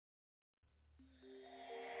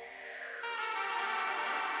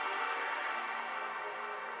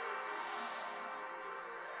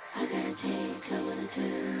 I gotta take, I wanna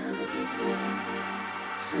turn over this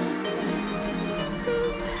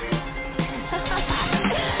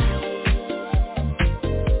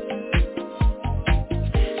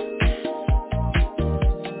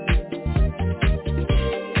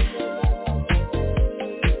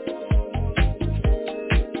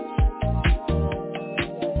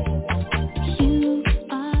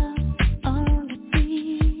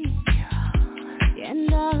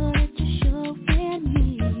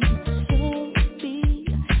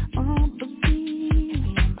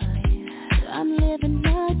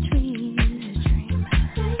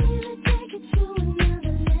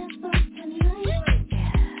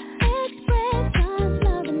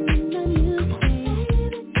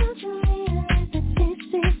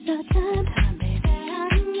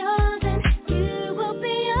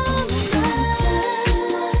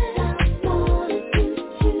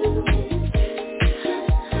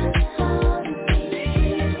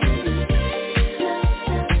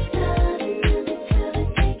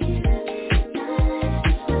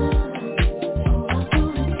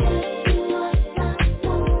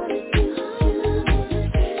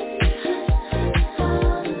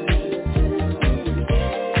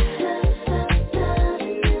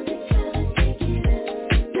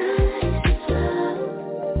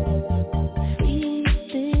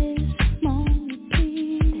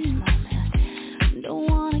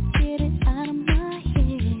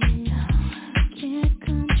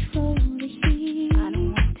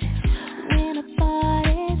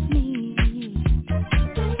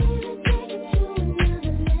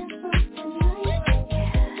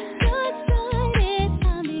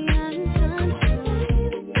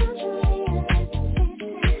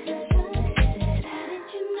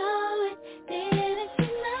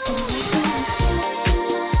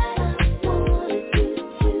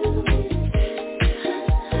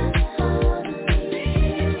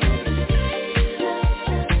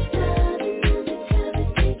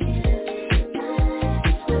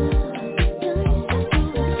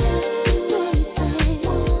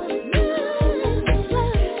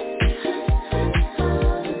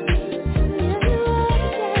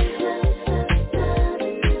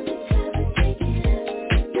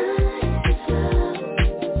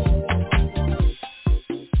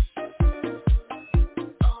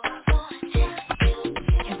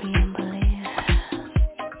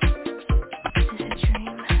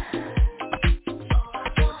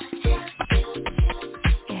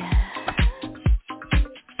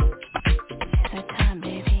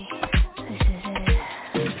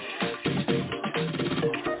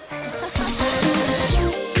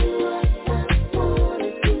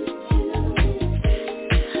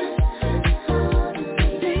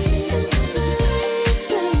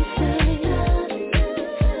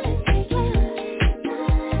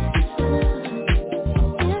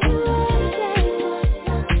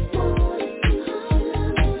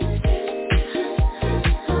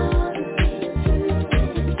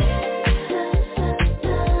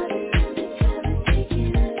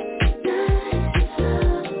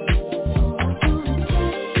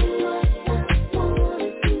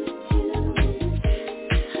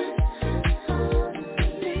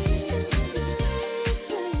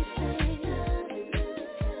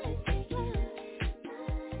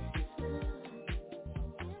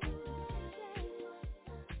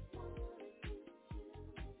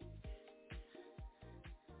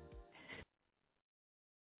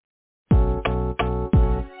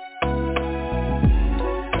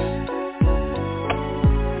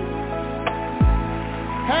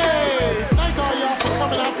thank all y'all for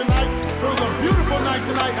coming out tonight. It was a beautiful night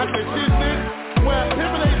tonight at the Shiznick, where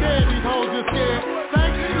people ain't dead, these hoes just scared.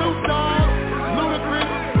 Thanks Snoop Dogg,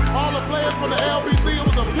 Ludacris, all the players from the LBC. It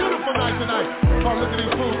was a beautiful night tonight. Come look at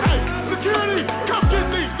these fools. Hey, security, come get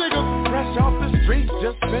these niggas. Fresh off the streets,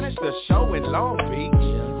 just finished the show in Long Beach.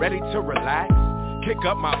 Ready to relax, kick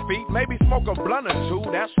up my feet, maybe smoke a blunt or two.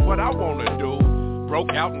 That's what I wanna do.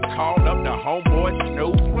 Broke out and called up the homeboy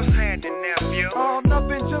Snoop. What's happening, nephew? Oh,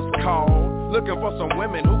 nothing, just called. Looking for some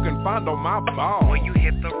women who can fondle my ball. Well, you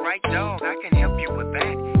hit the right dog. I can help you with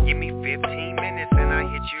that. Give me 15 minutes and I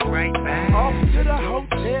hit you right back. Off to the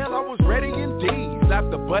hotel, I was ready indeed. Slap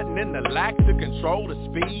the button in the lock to control the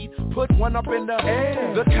speed. Put one up in the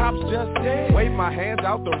air, the cops just dead. Wave my hands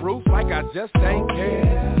out the roof like I just ain't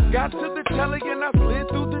care. Got to the telly and I slid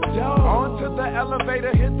through the door. Onto the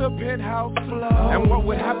elevator, hit the penthouse floor. And what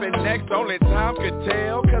would happen next, only time could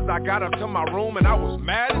tell. Cause I got up to my room and I was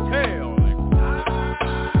mad as hell.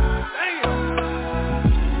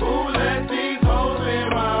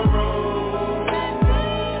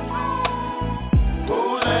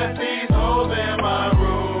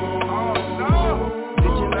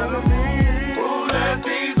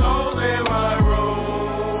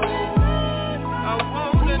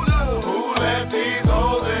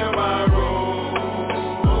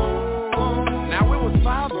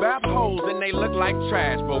 They look like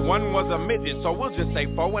trash, but one was a midget, so we'll just say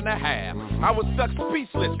 4.5. I was stuck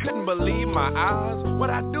speechless, couldn't believe my eyes. What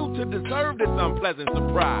I do to deserve this unpleasant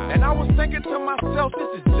surprise? And I was thinking to myself, this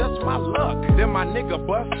is just my luck. Then my nigga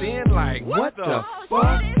bust in like, what the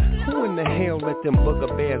fuck? Who in the hell let them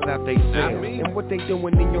booger bears out they cell? And what they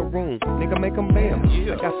doing in your room? Nigga, make them bail.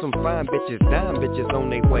 I got some fine bitches, dime bitches on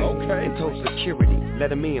their way. And told security, let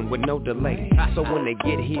them in with no delay. So when they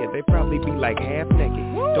get here, they probably be like half naked.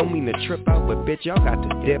 Don't mean to trip out, but bitch, y'all got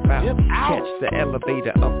to dip out. Catch the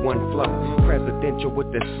elevator up one floor. Presidential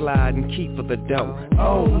with the slide and key for the dough.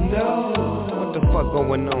 Oh no, what the fuck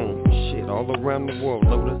going on? Shit, all around the world,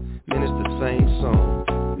 Loda. Man, it's the same song.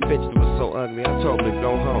 Bitch was so ugly, I told her to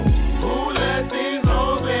go home. Who let these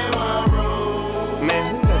hoes in my room?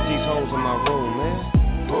 Man, who let these hoes in my room, man?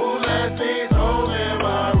 Who let these hoes in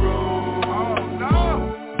my room? Oh no!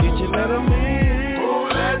 Did you let them in? Who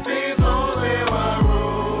let these hoes in my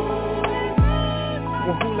room?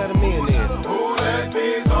 Well, who let them in then? Who let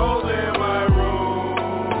these hoes in my room?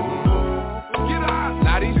 Get out!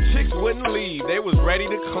 Now these chicks wouldn't leave, they was ready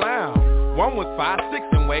to clown. One was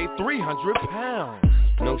 5'6" and weighed 300 pounds.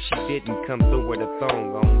 No, she didn't come through with a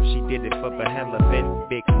thong on. She did it for the hell of it,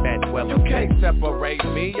 big fat well. You can't separate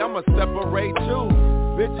me, I'ma separate you.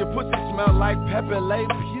 Bitch, your pussy smell like Pepe Le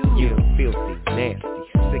Pew. You filthy, nasty,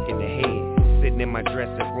 sick in the head. Sitting in my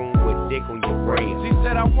dressing room with dick on your brain. She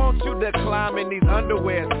said, I want you to climb in these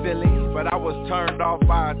underwear, silly. But I was turned off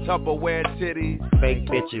by a Tupperware titties. Fake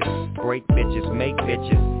bitches, break bitches, make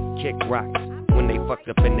bitches, kick rocks. When they fucked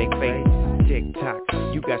up in they face, tick-tock,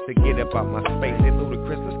 you got to get up out my space. Hey,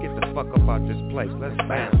 Ludacris, let's get the fuck up out this place, let's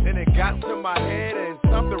bounce. Then it got to my head and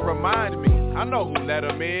something reminded me, I know who let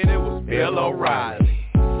him in, it was Bill O'Reilly.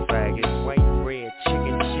 Faggot, white bread,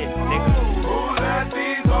 chicken shit, nigga. Who let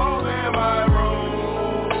these hoes in my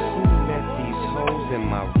room? Who let these hoes in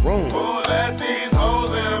my room? Who let these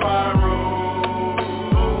hoes in my room?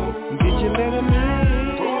 Did you let them in?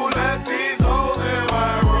 Who let these hoes in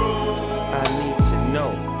my room?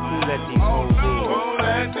 Let these hoes in. Who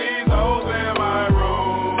let these hoes in my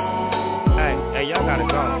room? Hey, y'all gotta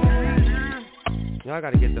go. Y'all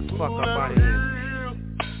gotta get the fuck up out of here.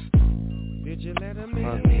 Did you let them in?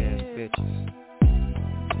 Ugly ass bitches.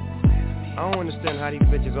 I don't understand how these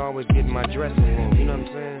bitches always get in my dressing room, you know what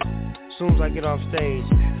I'm saying? As soon as I get off stage,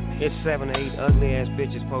 it's 7 or 8 ugly ass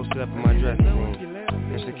bitches posted up in my dressing room.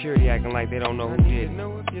 And security acting like they don't know who did it.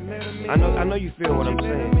 I know you feel what I'm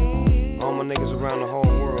saying. All my niggas around the whole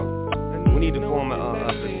world. We need to form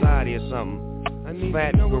a society or something.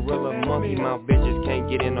 Fat, gorilla, monkey mouth bitches can't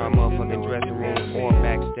get in our motherfucking dressing room or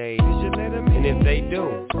backstage. And if they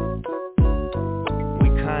do, we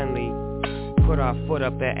kindly put our foot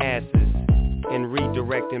up their asses and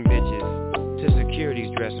redirect them bitches to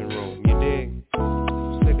security's dressing room. You dig?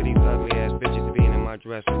 Sick of these ugly ass bitches being in my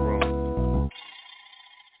dressing room.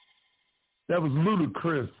 That was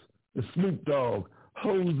Ludacris, the Snoop Dogg,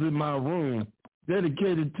 Hoes in My Room,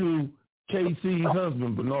 dedicated to KC's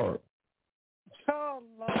husband, Bernard. Oh,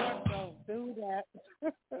 Lord, don't do that.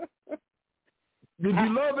 Did you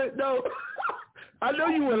love it, though? I know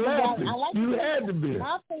you were laughing. You had to be.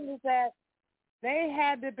 My thing is that they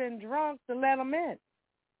had to have been drunk to let them in.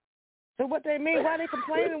 So what they mean, why they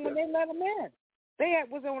complaining when they let them in? They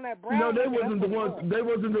was on that brown. No, they wasn't the ones. They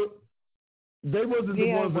wasn't the. They wasn't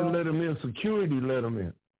the ones that let them in. Security let them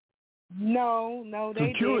in. No,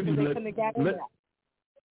 they security did. They couldn't have got in there.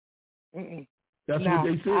 That's what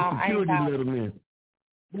they said. Security let them in.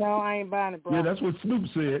 No, I ain't buying it, bro. Yeah, that's what Snoop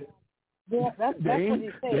said. Yeah, that's what he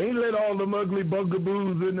said. They ain't let all them ugly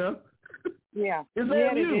bugaboos in there. Yeah. It's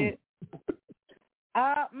on you. Did.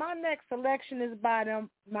 My next selection is by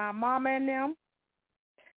my mama and them,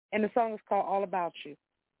 and the song is called All About You.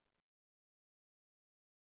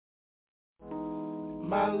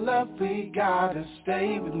 My lovely gotta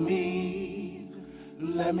stay with me.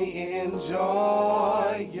 Let me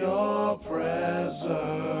enjoy your presence.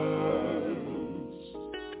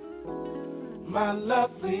 My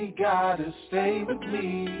lovely gotta stay with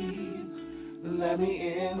me. Let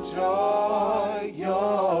me enjoy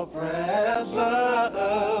your presence.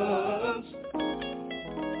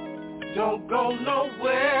 Don't go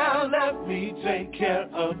nowhere, let me take care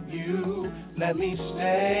of you. Let me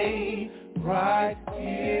stay right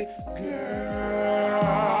here, girl.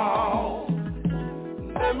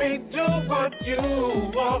 Let me do what you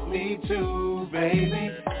want me to,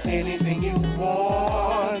 baby. Anything you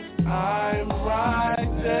want, I'm right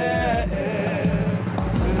there.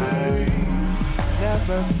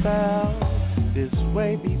 Never felt this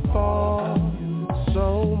way before.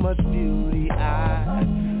 So much beauty I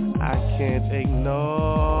can't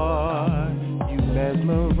ignore. You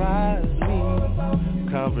mesmerize me.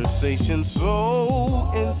 Conversation so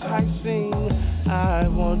enticing. I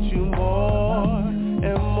want you more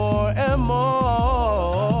and more and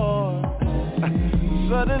more.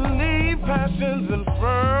 Suddenly passions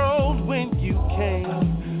unfurled when you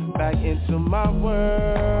came back into my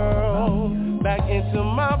world. Back into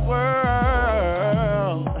my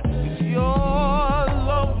world. Your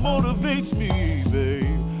love motivates me,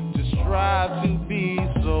 babe, to strive to be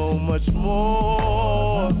so much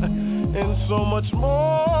more, and so much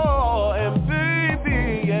more, and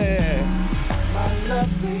baby, yeah. My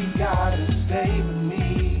lovely gotta stay with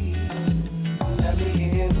me. Let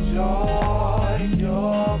me enjoy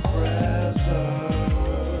your presence.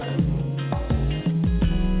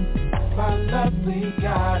 My lovely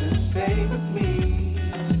gotta stay with me.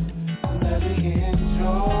 Let me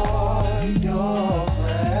enjoy your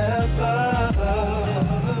presence.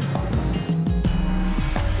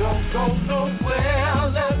 Don't go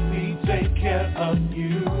nowhere, let me take care of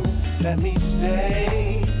you. Let me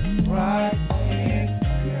stay right here,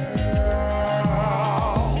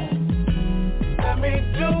 girl. Let me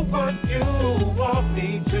do what you want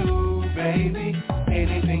me to, baby.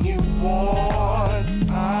 Anything you want,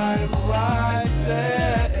 I'm right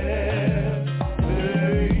there.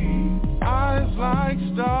 Hey. Eyes like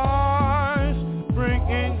stars,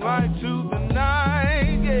 bringing light to the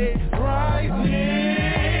night, yeah.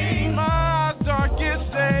 Brightening my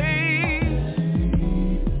darkest days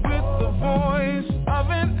with the voice of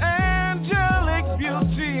an angelic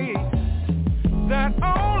beauty that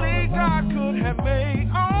only God could have made,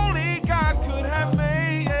 only God could have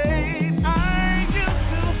made. I used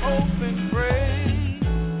to hope and pray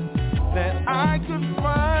that I could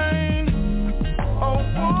find a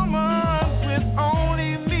woman with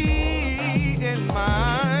only me in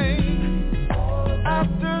mind.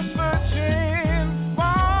 After searching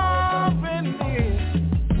far and near,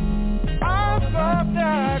 I thought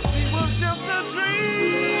that she was just a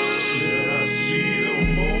dream. Yeah, I see the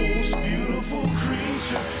most beautiful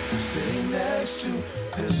creature sitting next to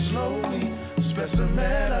this lonely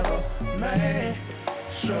specimen of a man,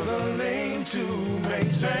 struggling to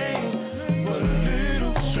maintain what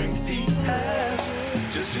little strength he has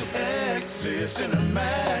just to exist in a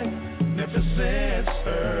magnificence,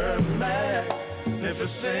 her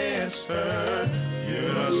magnificence, her.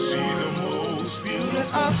 Yeah, I see the most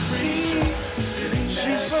beautiful creature sitting next.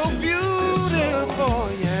 She's so beautiful,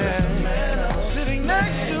 yeah. Sitting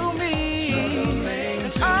next to me,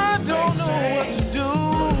 and I don't know what to do.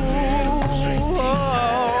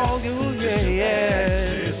 Oh, yeah.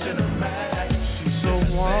 She's so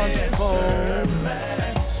wonderful.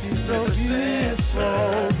 She's so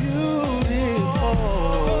beautiful, beautiful.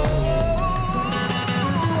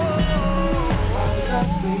 My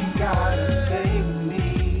lovely gotta stay with me.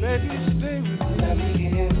 Baby, stay with me. Let me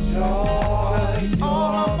enjoy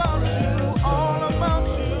all about you, all about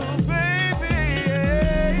you.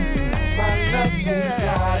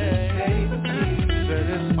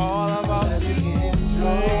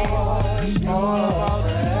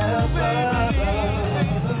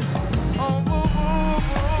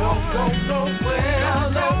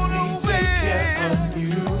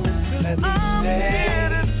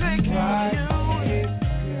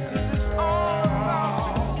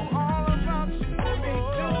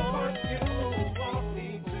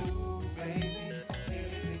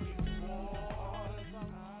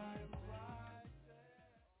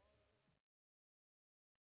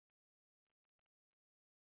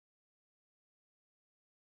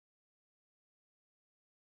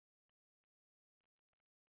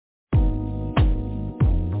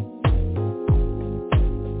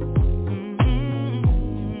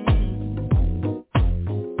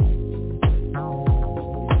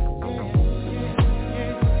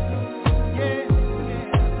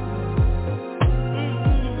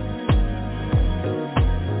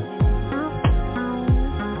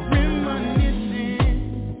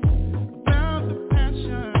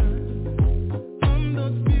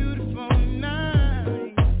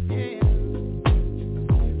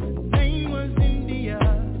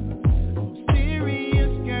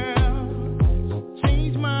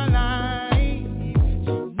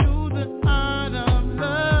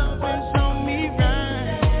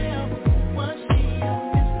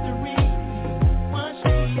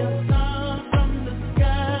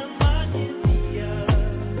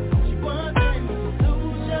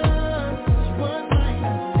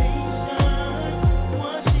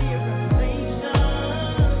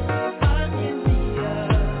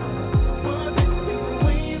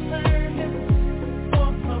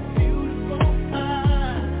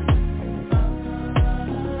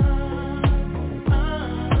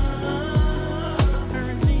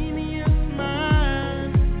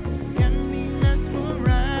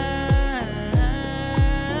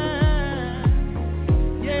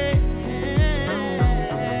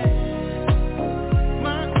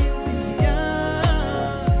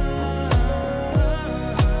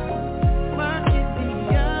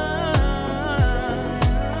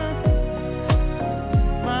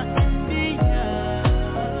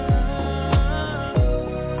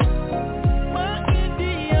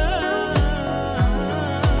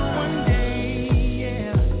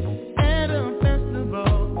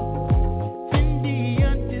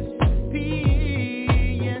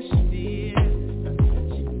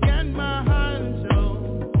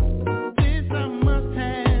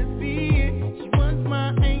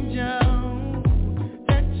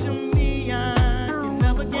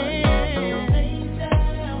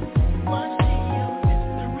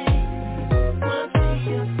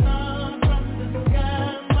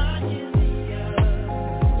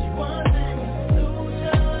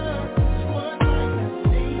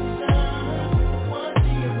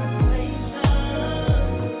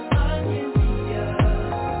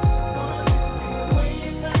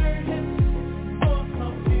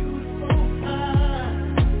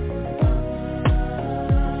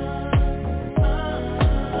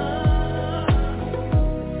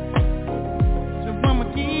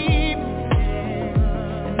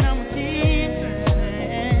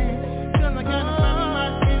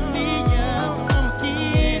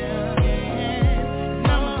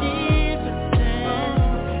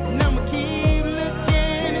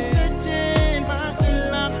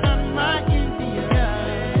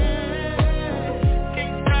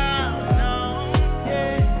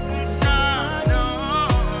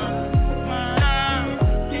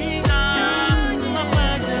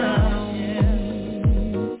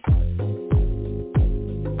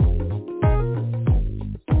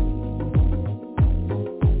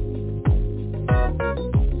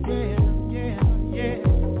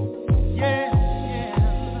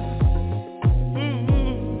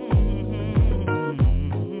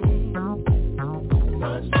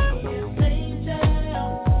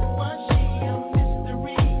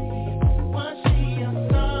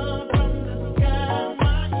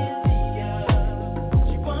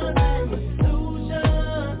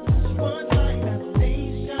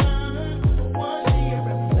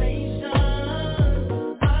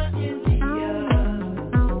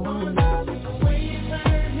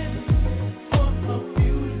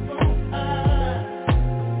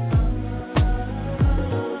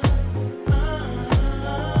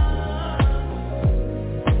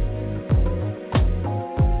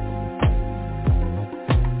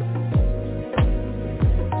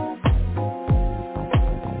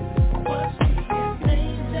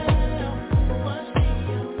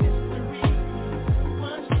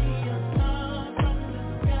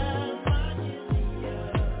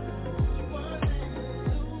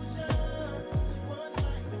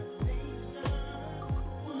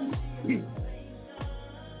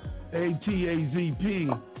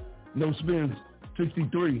 ATAZP, No Spinz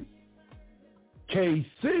 63.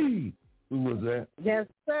 KC, who was that? Yes,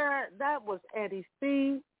 sir. That was Eddie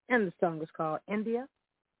C. And the song is called India.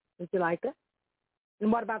 Did you like it?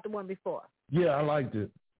 And what about the one before? Yeah, I liked it.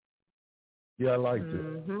 it.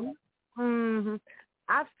 Mm-hmm.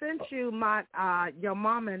 I sent you my your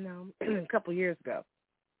mom and a couple years ago.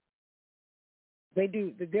 They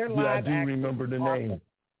do their live act. Yeah, I do remember the awesome. name.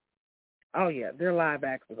 Oh yeah, their live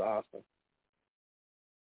act was awesome.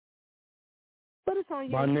 But it's on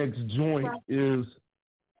you. My next joint is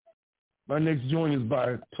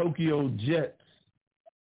by Tokyo Jets.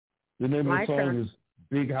 The name of the song is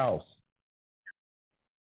Big House.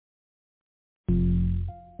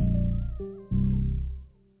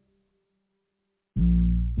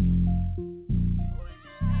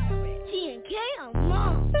 T&K on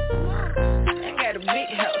Mom. I got a big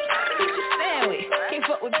house. Who you stand with? Can't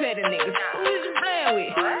fuck with petty niggas. Who is you playing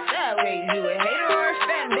with? Sideways, you a hater or a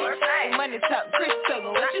fan, bitch? Ain't money talk, Chris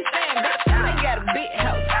Tuggle. What you saying, bitch? I got a big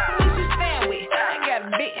house. Who is you stand with? I got a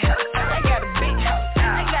big house. I got a big house.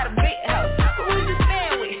 I got a big house. Who is you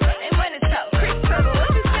stand with? Ain't money talk, Chris Tuggle.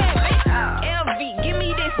 What you saying, bitch? LV, give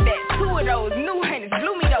me this, that. Two of those. New Hunters,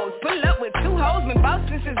 blew me those. Pull up with two hoes. Been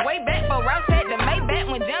bossing since way back. But Rouse had the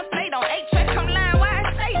Maybach when Jump stayed on 8-track. I'm lying, why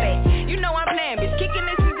I say that? You know I'm playing, bitch. Kicking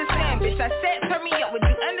this is the sand, bitch. I said, turn me up. Would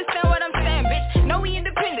you understand what I'm saying, bitch? Know we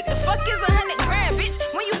independent. The fuck is 100 grand, bitch?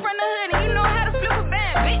 When you from the hood and you know how to flip a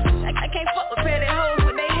band, bitch. I can't fuck with petty hoes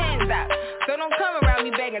with their hands out. So don't come around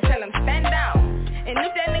me begging, tell them stand down. And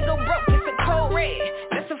if that nigga broke, it's a cold red.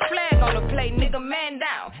 That's a flag on the plate, nigga, man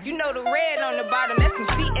down. You know the red on the bottom, that's some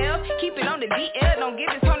CL. Keep it on the DL, don't give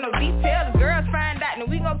this on no detail. The girls find out and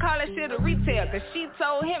we gon' call that shit a retail. Cause she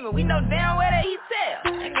told him and we know damn well that he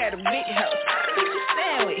tell. I got a big house. Who you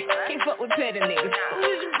stand with? Can't fuck with petty niggas. Who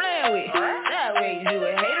is you playing with? Sideways, you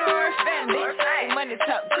a hater or a fan, bitch? Ain't money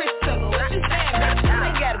talk, Chris Tuggle. What you saying, bitch?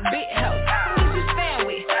 I got a big house. Who is you stand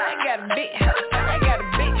with? I got a big house. I got a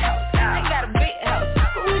big house. I got a big house.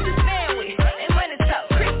 Who is you stand with? Ain't money talk,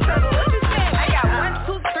 Chris Tuggle. What you saying? I got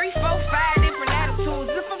 1, 2, 3, 4, 5 different attitudes.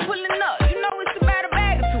 If I'm pulling up, you know it's about a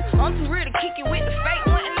bag or two. I'm too real to kick it with the fake,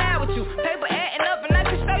 wouldn't lie with you. Paper adding up and I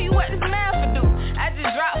can show you what this math will do. I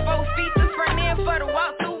just dropped 4 features, front in for the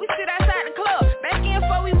walkthrough. We sit outside the club, back in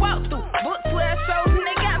before we walk through. Booked 12 shows and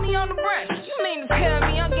they got me on the brunch. You mean to tell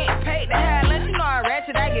me I'm getting paid to have lunch? You know I'm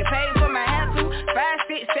ratchet, I get paid for my hair too. 5,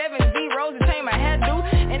 6, 7 zeros to change my hairdo.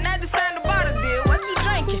 And I just signed a bottle deal, what you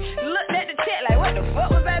drinking? Looked at the check like what the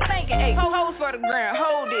fuck was I thinking? Hey, hold for the ground,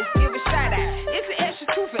 hold this, give a shout out. It's an extra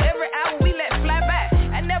 2 for every hour we let fly by.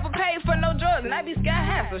 I never paid for no drugs and I be sky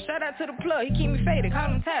high. So shout out to the plug, he keep me faded,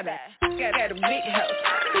 call him tie-dye. Got a big house.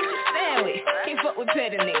 Who you stand with? Can't fuck with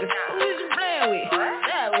petty niggas. Who is you playing with?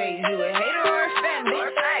 Sideways, you a hater or a fan,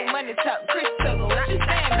 bitch? Ain't money talk, Chris Tuggle. What you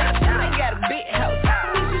saying, bitch? I got a big house.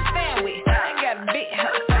 Who is you stand with? I got a big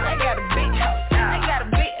house. I got a big house. I got a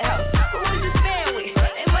big house. Who is you stand with?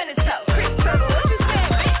 Ain't money talk, Chris Tuggle. What you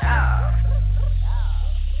saying, bitch?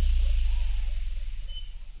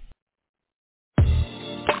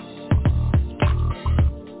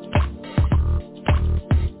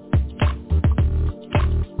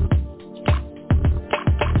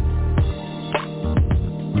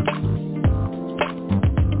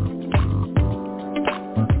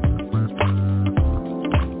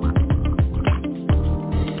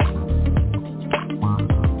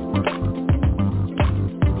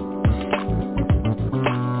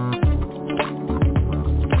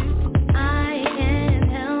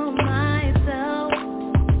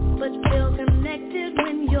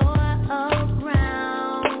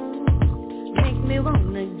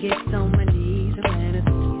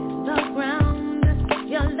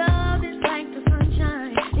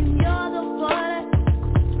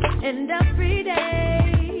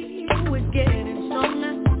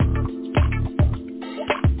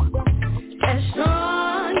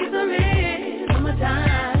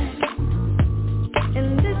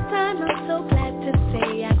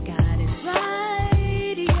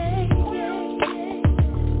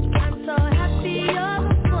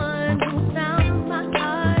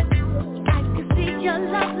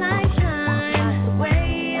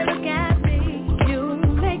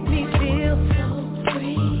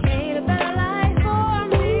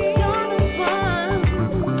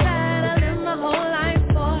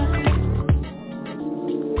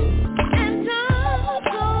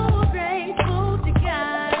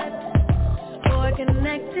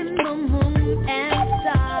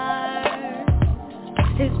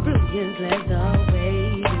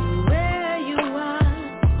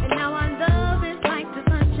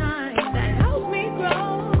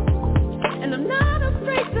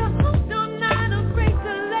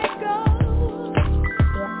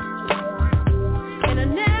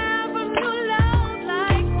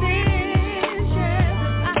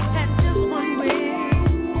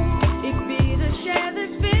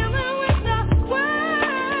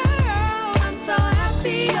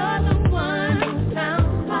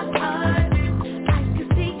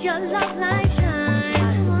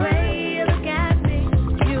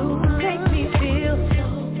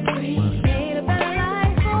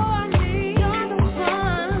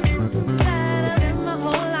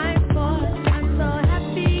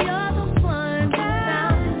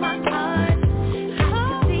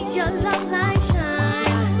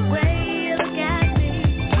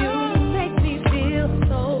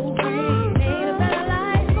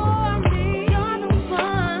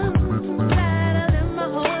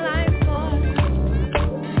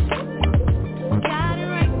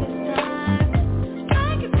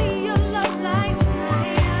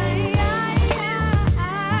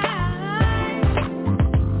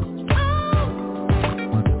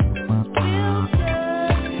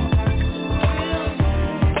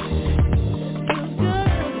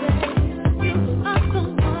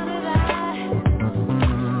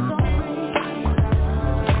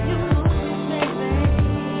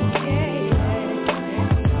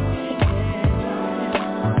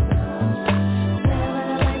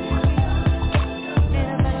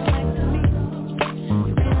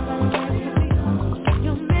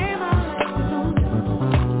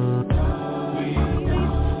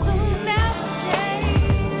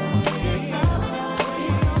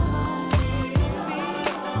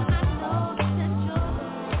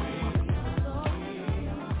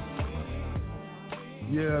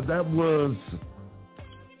 Yeah, that was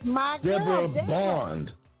my Deborah girl,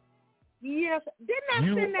 Bond. Yes. Didn't I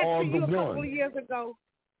You send that are to you the a couple one. of years ago?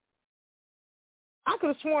 I could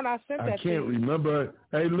have sworn I sent that to you. I can't remember.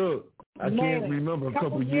 Hey, look, I can't remember a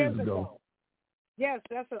couple years ago. Yes,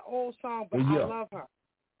 that's an old song, but Yeah. I love her.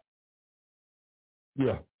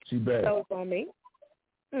 Yeah, she bad. So it's on me.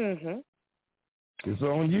 Mhm. It's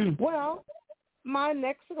on you. Well, my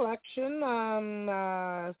next selection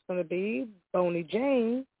is going to be Boney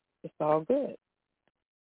Jane. It's all good.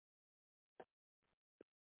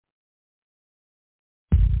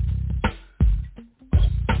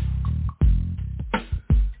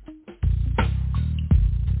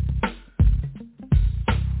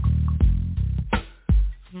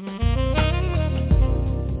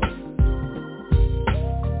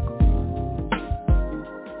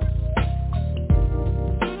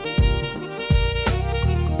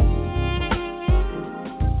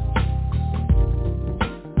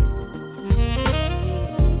 Mm-hmm.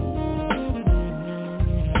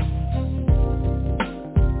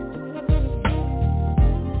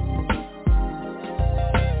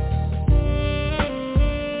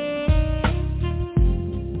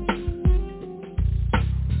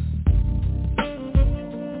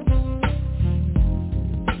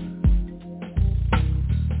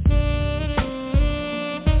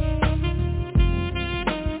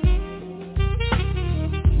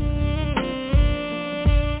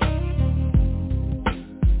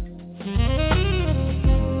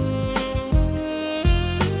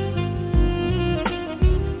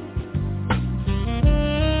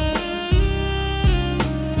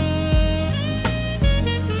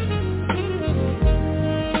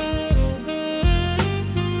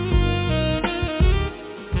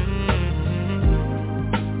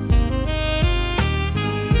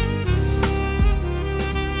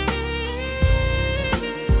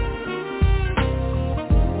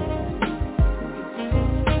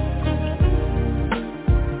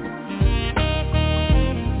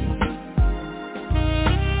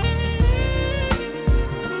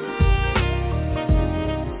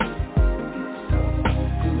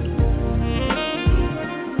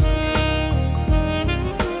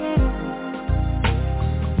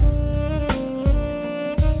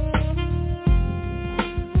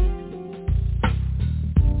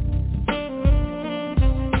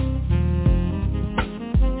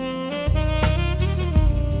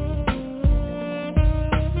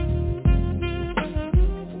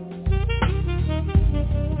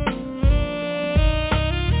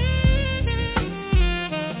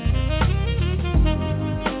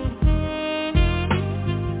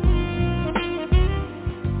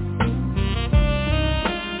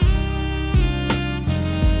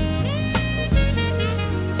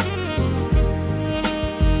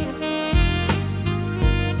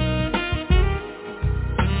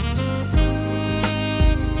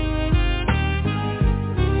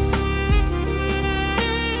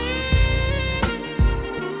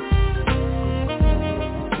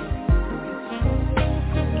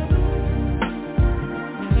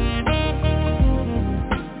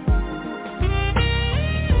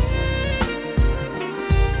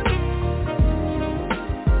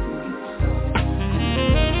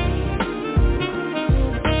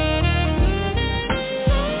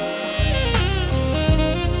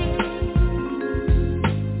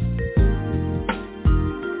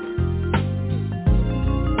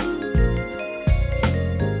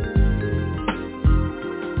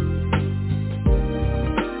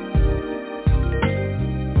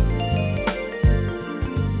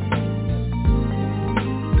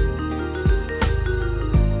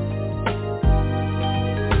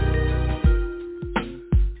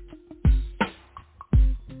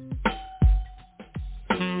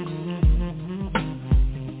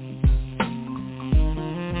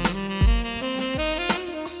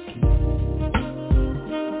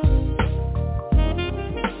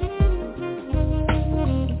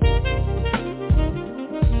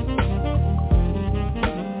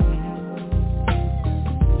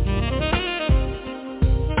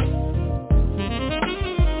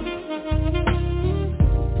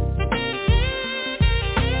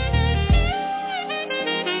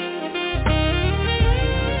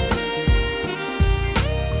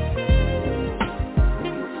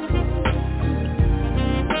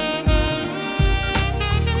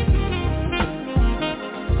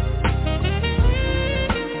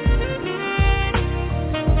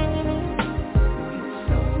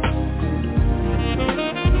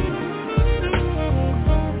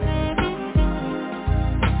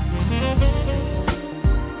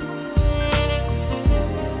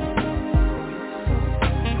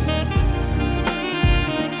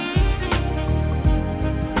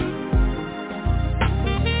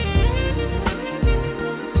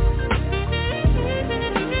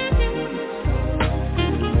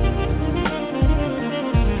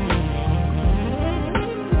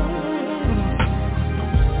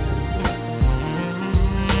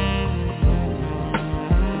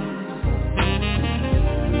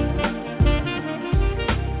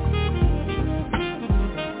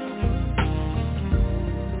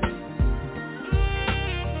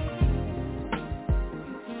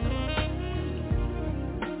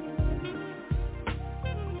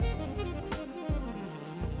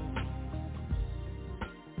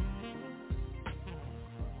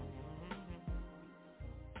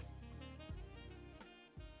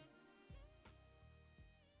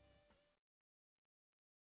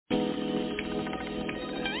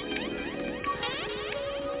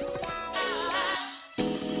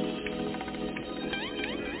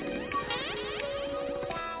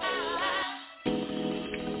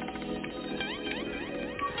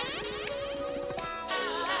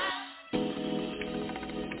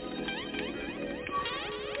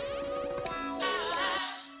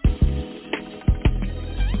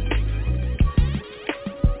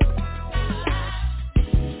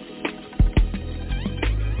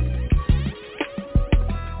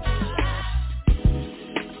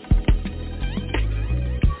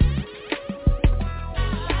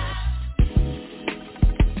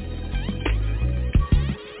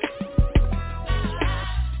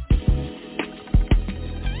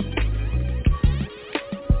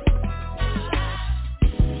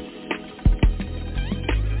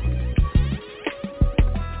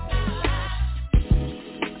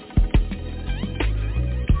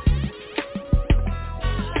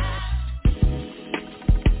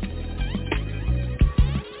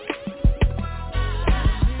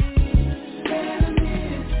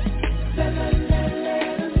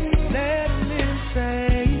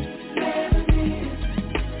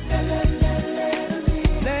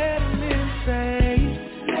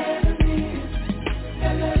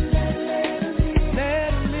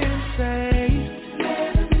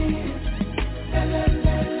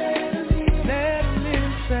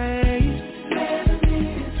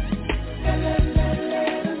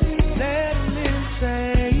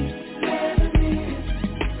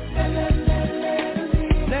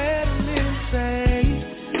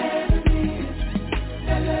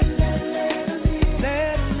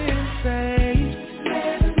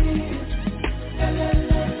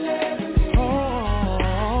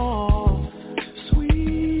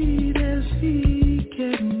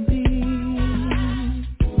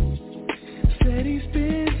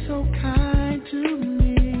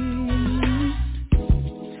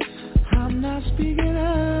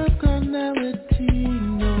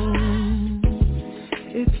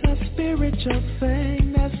 such a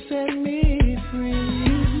thing that set me free.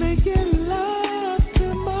 He's making love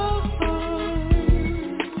to my heart,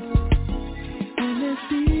 and it's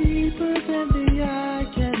deeper than the eye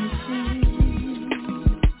can see.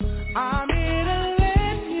 I'm here to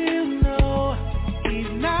let you know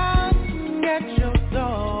he's knocking at your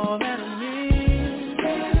door. Let him in.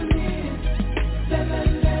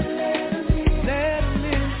 Let him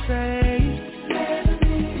in, say.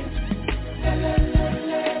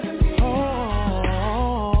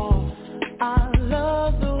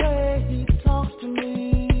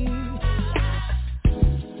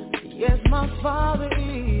 Father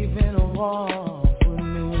even walked with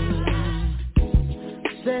me.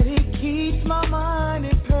 Said he keeps my mind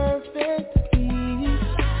in perfect peace.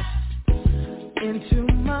 Into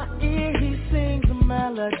my ear he sings a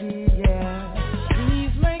melody, yeah.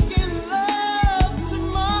 He's making love to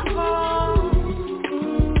my heart,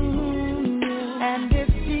 and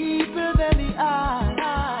it's deeper than the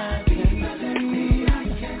eye can see.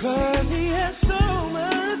 'Cause he has so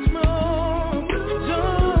much more.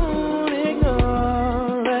 Don't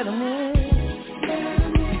ignore, let him in.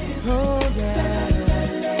 Oh yeah,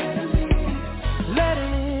 let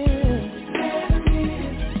him in.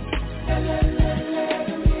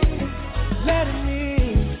 Let him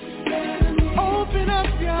in. Open up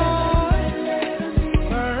your heart,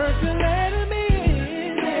 first and let him in.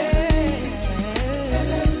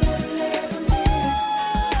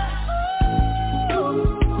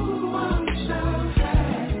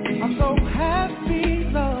 I'm so happy,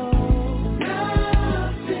 Lord.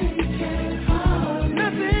 Nothing can harm me.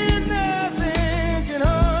 Nothing can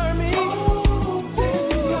hurt me.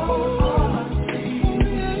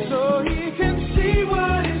 So he can see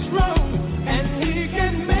what is wrong and he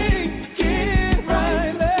can make it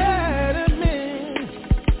right. Let him in.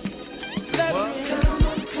 Let him in.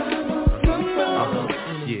 Come on.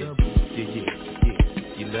 Yeah.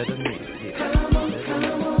 You let him in. Yeah. Come on,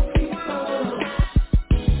 people.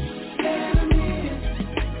 Let him in.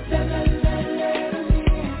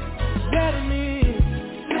 Let him in.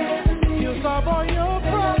 He'll solve all your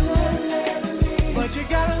problems, but you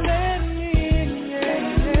gotta let him in. Yeah.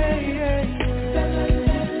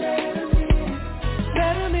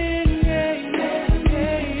 Let him in. Yeah.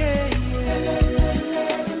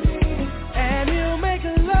 And he'll make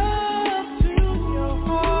love to your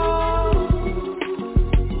heart,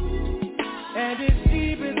 and it's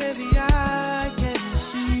deeper than the eye can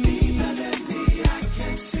see.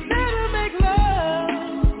 Let him make love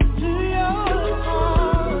to your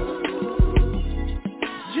heart.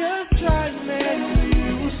 Just try and let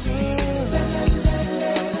you see.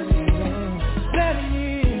 Let him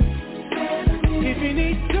in. If you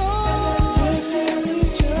need joy,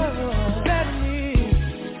 let him in.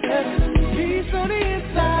 Peace on the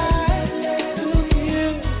inside.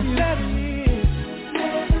 Let him in.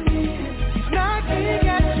 He's knocking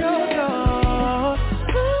at your door.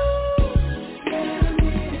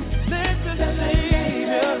 Let the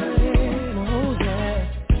Savior in. Oh yeah.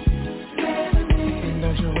 And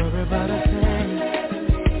don't you worry about a thing.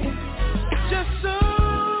 Just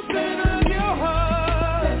open up your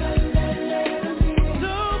heart.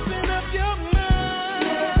 Open up your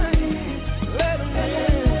mind. Let him in.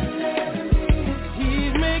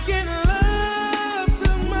 He's making love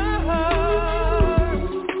to my heart.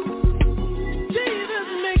 Jesus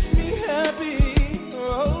makes me happy.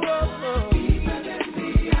 Oh.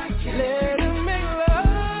 Let him make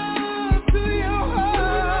love to your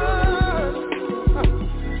heart.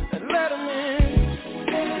 And let him in.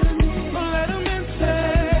 Let him in,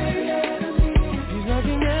 say. He's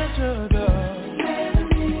knocking at your door.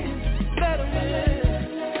 Let him in.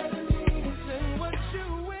 Say what you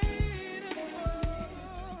waiting for.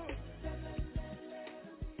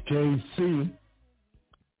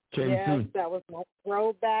 Yes, that was my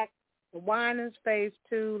throwback. The Winans Phase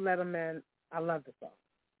 2, Let 'em In. I love the song.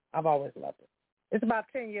 I've always loved it. It's about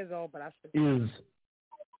 10 years old, but I should.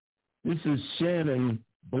 This is Shannon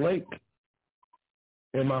Blake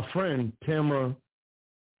and my friend Tamara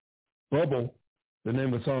Bubble. The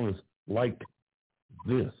name of the song is Like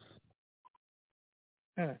This.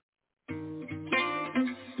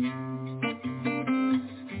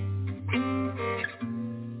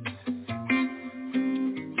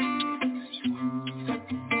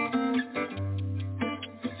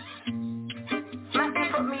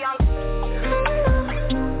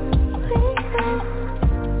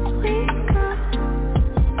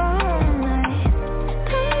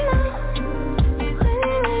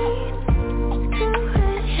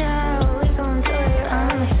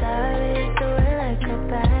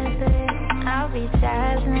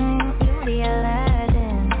 Jasmine, you be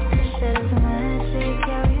Aladdin. This shit is magic,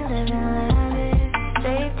 yo, you living life.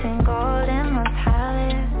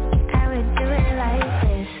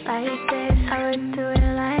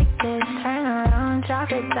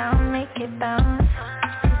 bounce.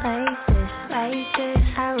 Like this,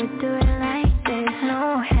 I would do it like this.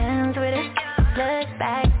 No hands with it, look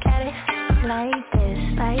back at it. Like this,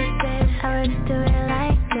 I would do it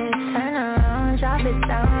like this. Turn around, drop it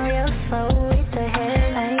down real slow with the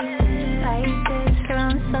head. Like this, give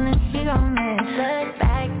him something he gon' miss. Look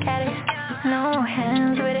back at it, no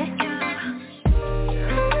hands with it.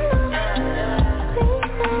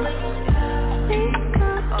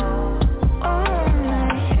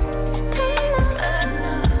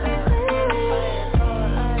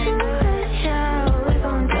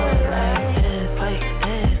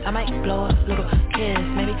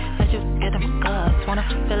 Wanna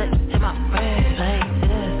feel it in my breath, like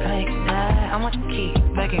this, like that. I'ma keep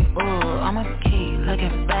begging, ooh, I'ma keep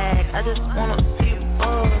looking back. I just wanna see you,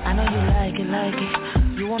 ooh. I know you like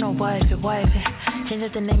it. You wanna wife it. Change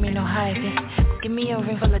it the name, ain't no hyphen. Give me a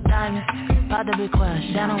ring full of diamonds. About to be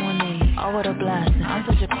crushed, down on one knee, all with a blessing. I'm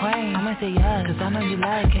such a queen, I'ma say yes, cause I know you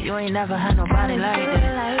like it. You ain't never had nobody like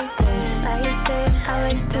this. Like this, I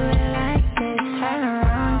would do it like this. Turn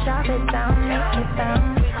around, drop it down, make it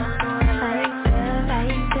bounce.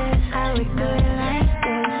 I would do it like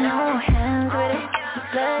this, no hands with it.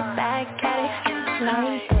 Look back at it,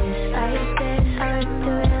 like this. I would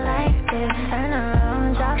do it like this. Turn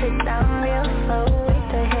around, drop it down real slow with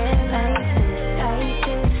the head. Like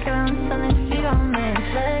this, give him something he gon' miss.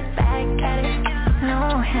 Look back at it, no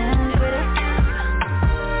hands with it.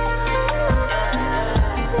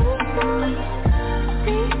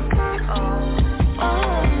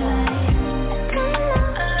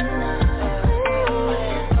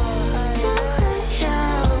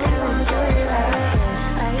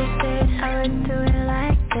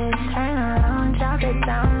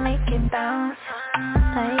 Down, make it bounce.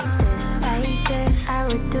 Like this, I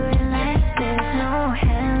would do it like this. No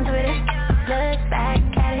hands with it, look back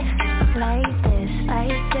at it. Like this,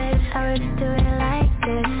 I would do it like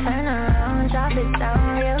this. Turn around, drop it down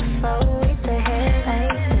real slow with the head.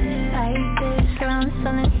 Like this, give him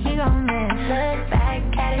something he gon' miss. Look back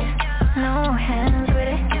at it, no hands with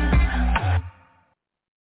it.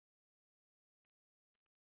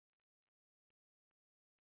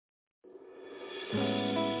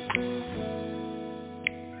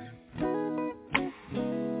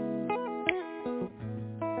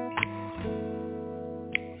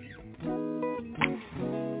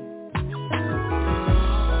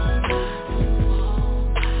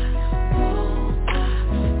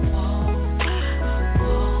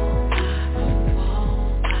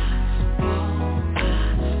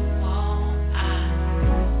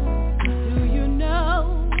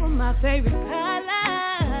 Favorite color.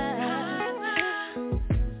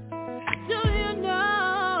 Do you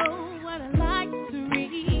know what I like to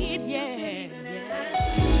read? Yeah.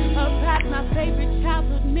 About my favorite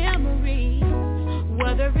childhood memories.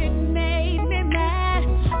 Whether it made me mad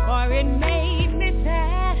or it made me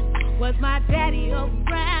sad. Was my daddy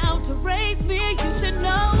around to raise me? You should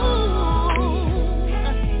know.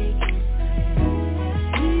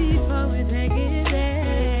 Before we take it there.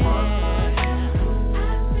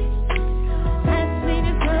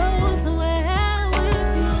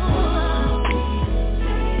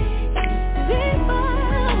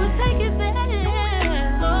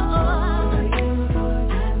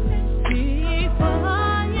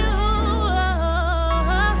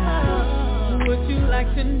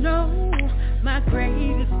 To know my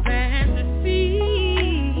greatest fantasy.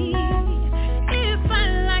 If I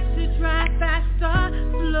like to drive fast or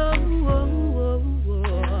slow,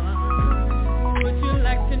 would you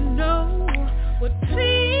like to know what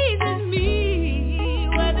pleases me?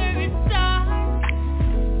 Whether it's dark,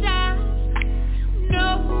 no,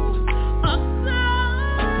 or slow.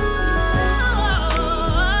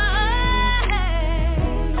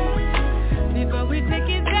 Before we take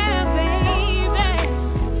it there, baby.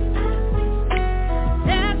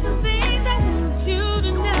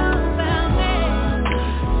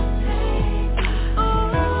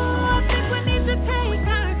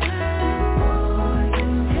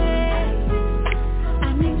 I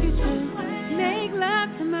need you to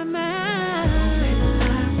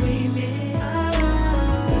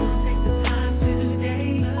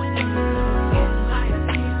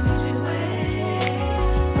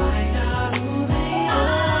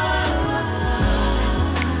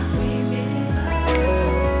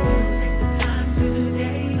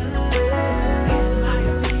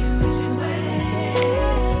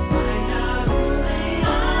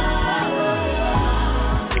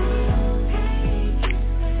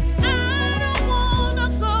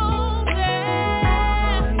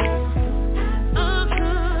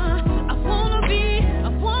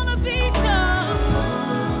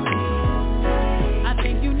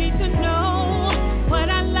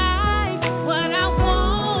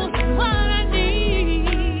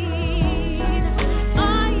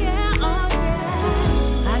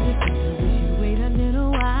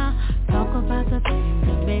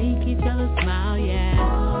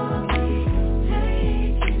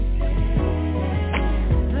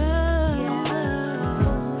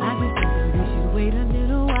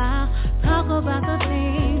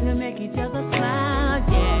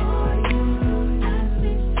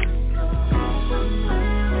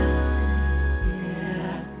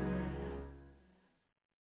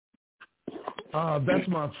That's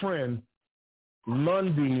my friend,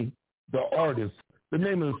 Lundy, the artist. The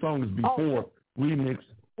name of the song is Before Remix,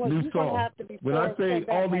 new song. When I say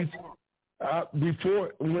all these,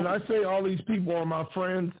 when I say all these people are my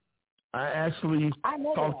friends, I actually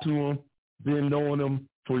talk to them, been knowing them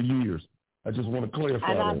for years. I just want to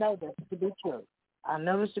clarify that. And I know this to be true. I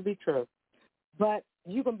know this to be true. But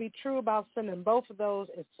you can be true about sending both of those,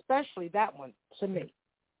 especially that one, to me.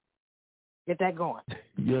 Get that going.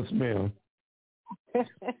 Yes, ma'am.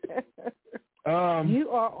 You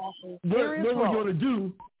are awful. What we're going to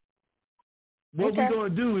do? What we're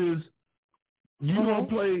going to do is we're going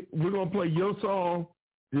to play your song,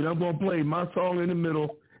 then I'm going to play my song in the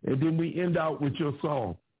middle, and then we end out with your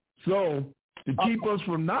song. So to keep us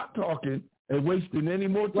from not talking and wasting any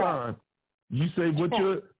more time, you say what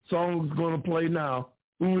your song is going to play now.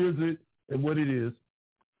 Who is it and what it is?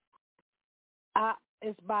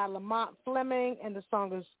 It's by Lamont Fleming, and the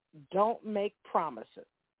song is Don't Make Promises.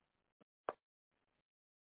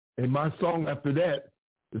 And my song after that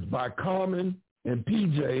is by Carmen and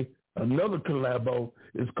PJ, another collabo.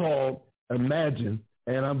 It's called Imagine,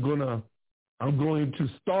 and I'm going to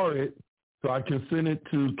star it so I can send it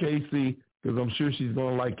to Casey because I'm sure she's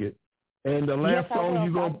going to like it. And the last song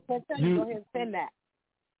you go ahead and send that.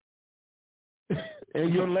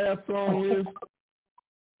 And your last song is?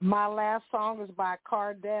 My last song is by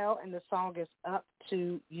Cardell, and the song is Up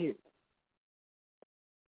to You.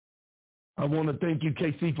 I want to thank you,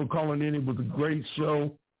 KC, for calling in. It was a great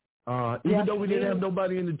show. Even though we didn't have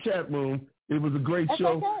nobody in the chat room, it was a great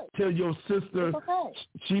show. Okay. Tell your sister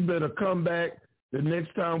she better come back the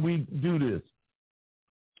next time we do this.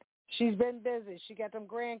 She's been busy. She got them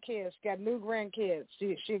grandkids. She got new grandkids.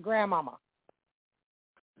 She a grandmama.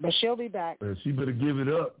 But she'll be back. She better give it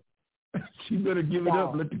up. She better give it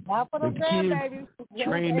up. Let the kids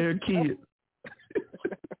train their kids.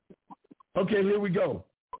 Okay, here we go.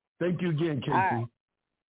 Thank you again, Casey. Right.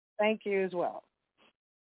 Thank you as well.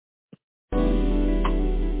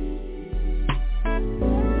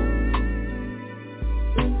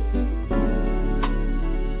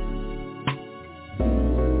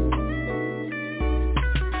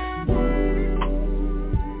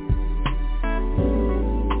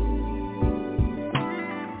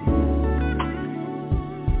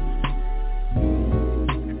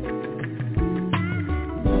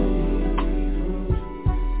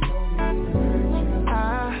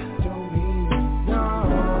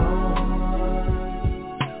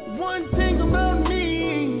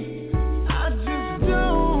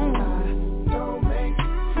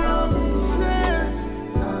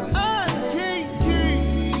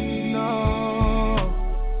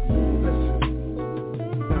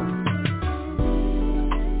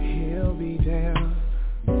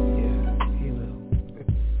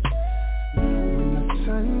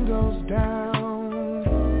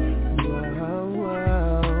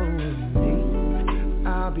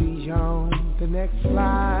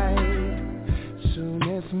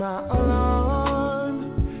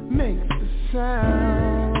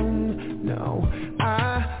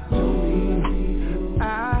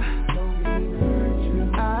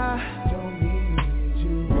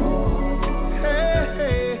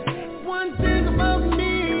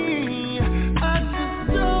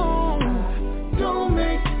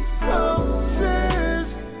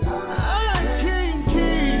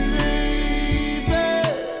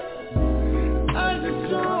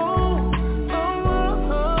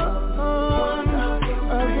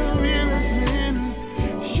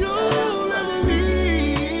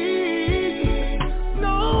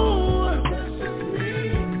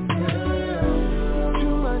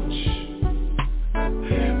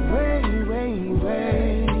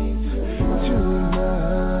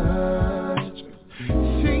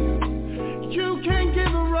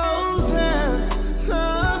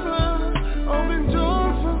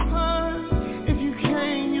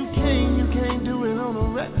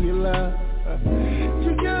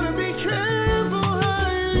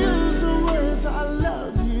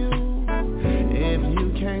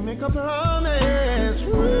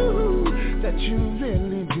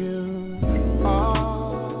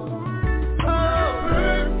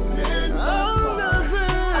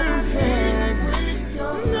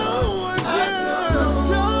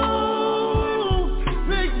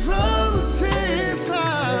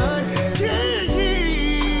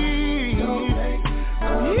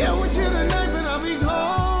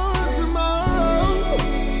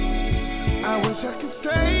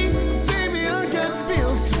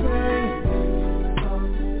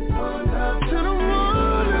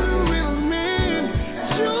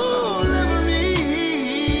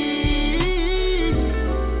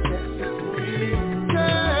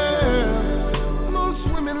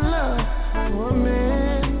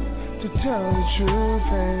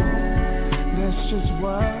 just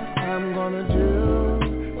what I'm gonna do.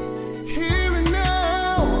 Here and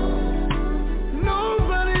now,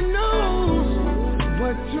 nobody knows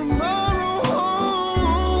what tomorrow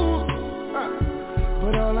holds.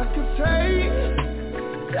 But all I can say,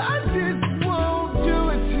 I just won't do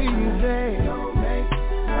it to you, babe.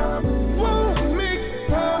 Won't make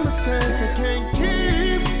promises I can't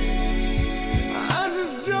keep. I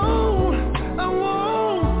just don't, I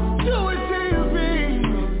won't do it to you, babe.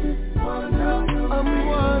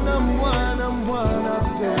 I'm one of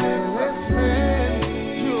them. Let's make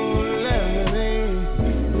you lemonade.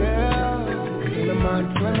 Yeah, in my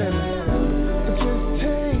clemency. It just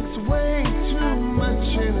takes way too much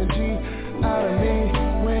energy out of me.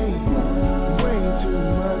 Way too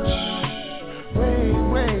much. Way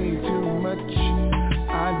too much.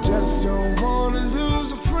 I just don't wanna lose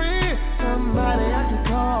a friend, somebody I can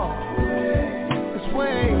call. It's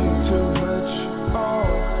way too much,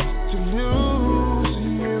 to lose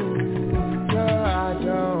you. Girl, I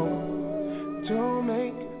don't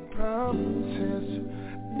make promises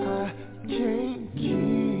I can't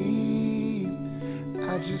keep.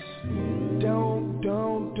 I just don't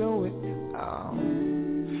do it.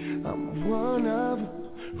 I'm one of the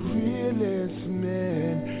realest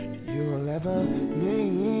men you'll ever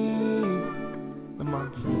meet.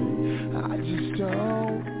 I just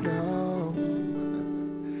don't know.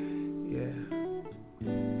 Yeah.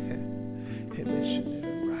 Hit that shit in the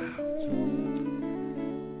route.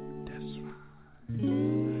 That's right.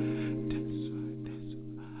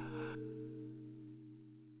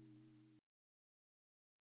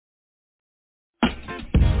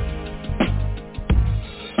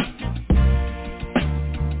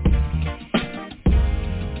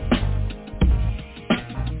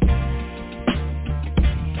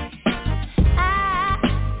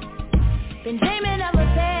 Been dreaming of a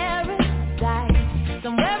paradise,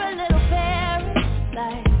 somewhere a little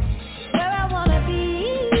paradise, where I wanna be.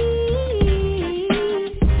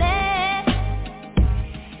 Let's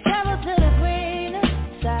travel to the greener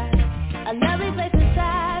side, a lovely place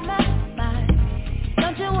inside my mind.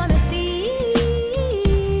 Don't you wanna see?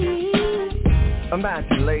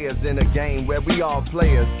 Imagine layers in a game where we all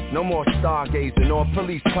players. No more stargazing or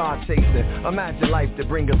police car chasing. Imagine life to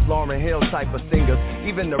bring us Lauryn Hill type of singers.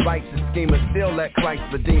 Even the righteous schemers still let Christ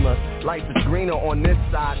redeem us. Life is greener on this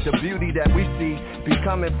side. The beauty that we see be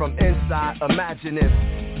coming from inside. Imagine if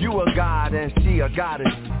you a god and she a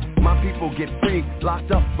goddess. My people get free,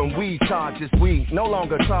 locked up from weed charges. We no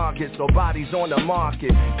longer targets or bodies on the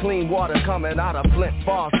market. Clean water coming out of Flint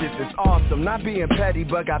faucets. It's awesome, not being petty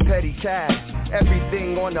but got petty cash.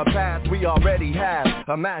 Everything on the path we already have.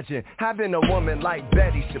 Imagine having a woman like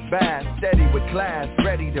Betty Shabazz, steady with class,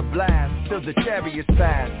 ready to blast till the chariots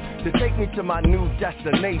pass. To take me to my new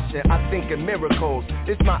destination, I think in miracles,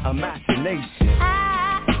 it's my imagination.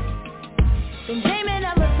 I've been dreaming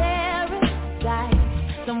of a paradise,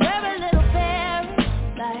 somewhere a little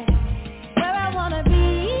paradise, where I wanna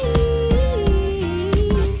be.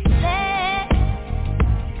 Let's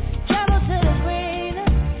travel to the greener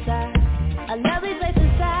side, a lovely place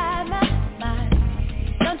inside my mind.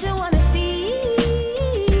 Don't you wanna see?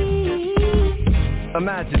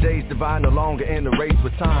 Imagine days divine, no longer in the race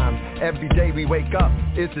with time. Every day we wake up,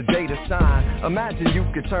 it's a day to shine. Imagine you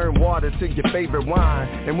could turn water to your favorite wine.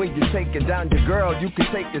 And when you're taking down your girl, you can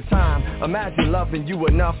take your time. Imagine loving you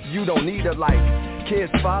enough, you don't need a life.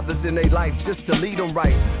 Kids, fathers in their life just to lead them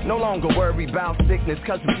right. No longer worry about sickness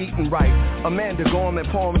cause we eating right. Amanda Gorman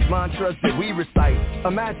poems, mantras that we recite.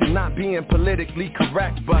 Imagine not being politically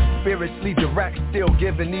correct but spiritually direct, still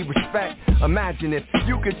giving me respect. Imagine if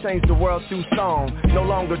you could change the world through song. No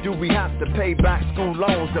longer do we have to pay back school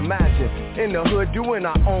loans. Imagine in the hood doing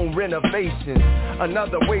our own renovations.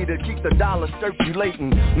 Another way to keep the dollar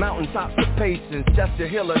circulating. Mountaintops of patience just to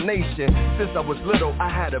heal a nation. Since I was little I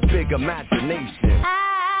had a big imagination.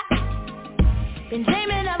 I've been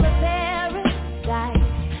dreaming of a paradise,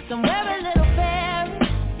 somewhere a little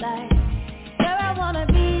paradise, where I wanna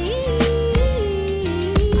be.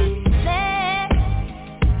 Let's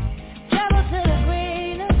travel to the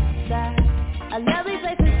greener side, a lovely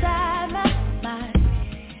place inside my mind.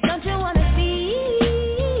 Don't you wanna see?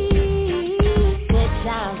 Good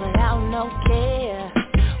times without no care.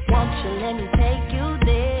 Won't you let me take you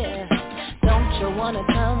there? Don't you wanna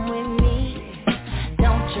come with me?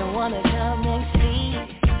 Don't you wanna come and see?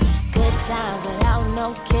 Good times without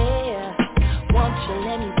no care. Won't you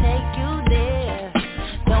let me take you there?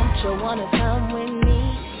 Don't you wanna come with me?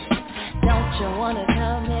 Don't you wanna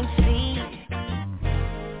come and see?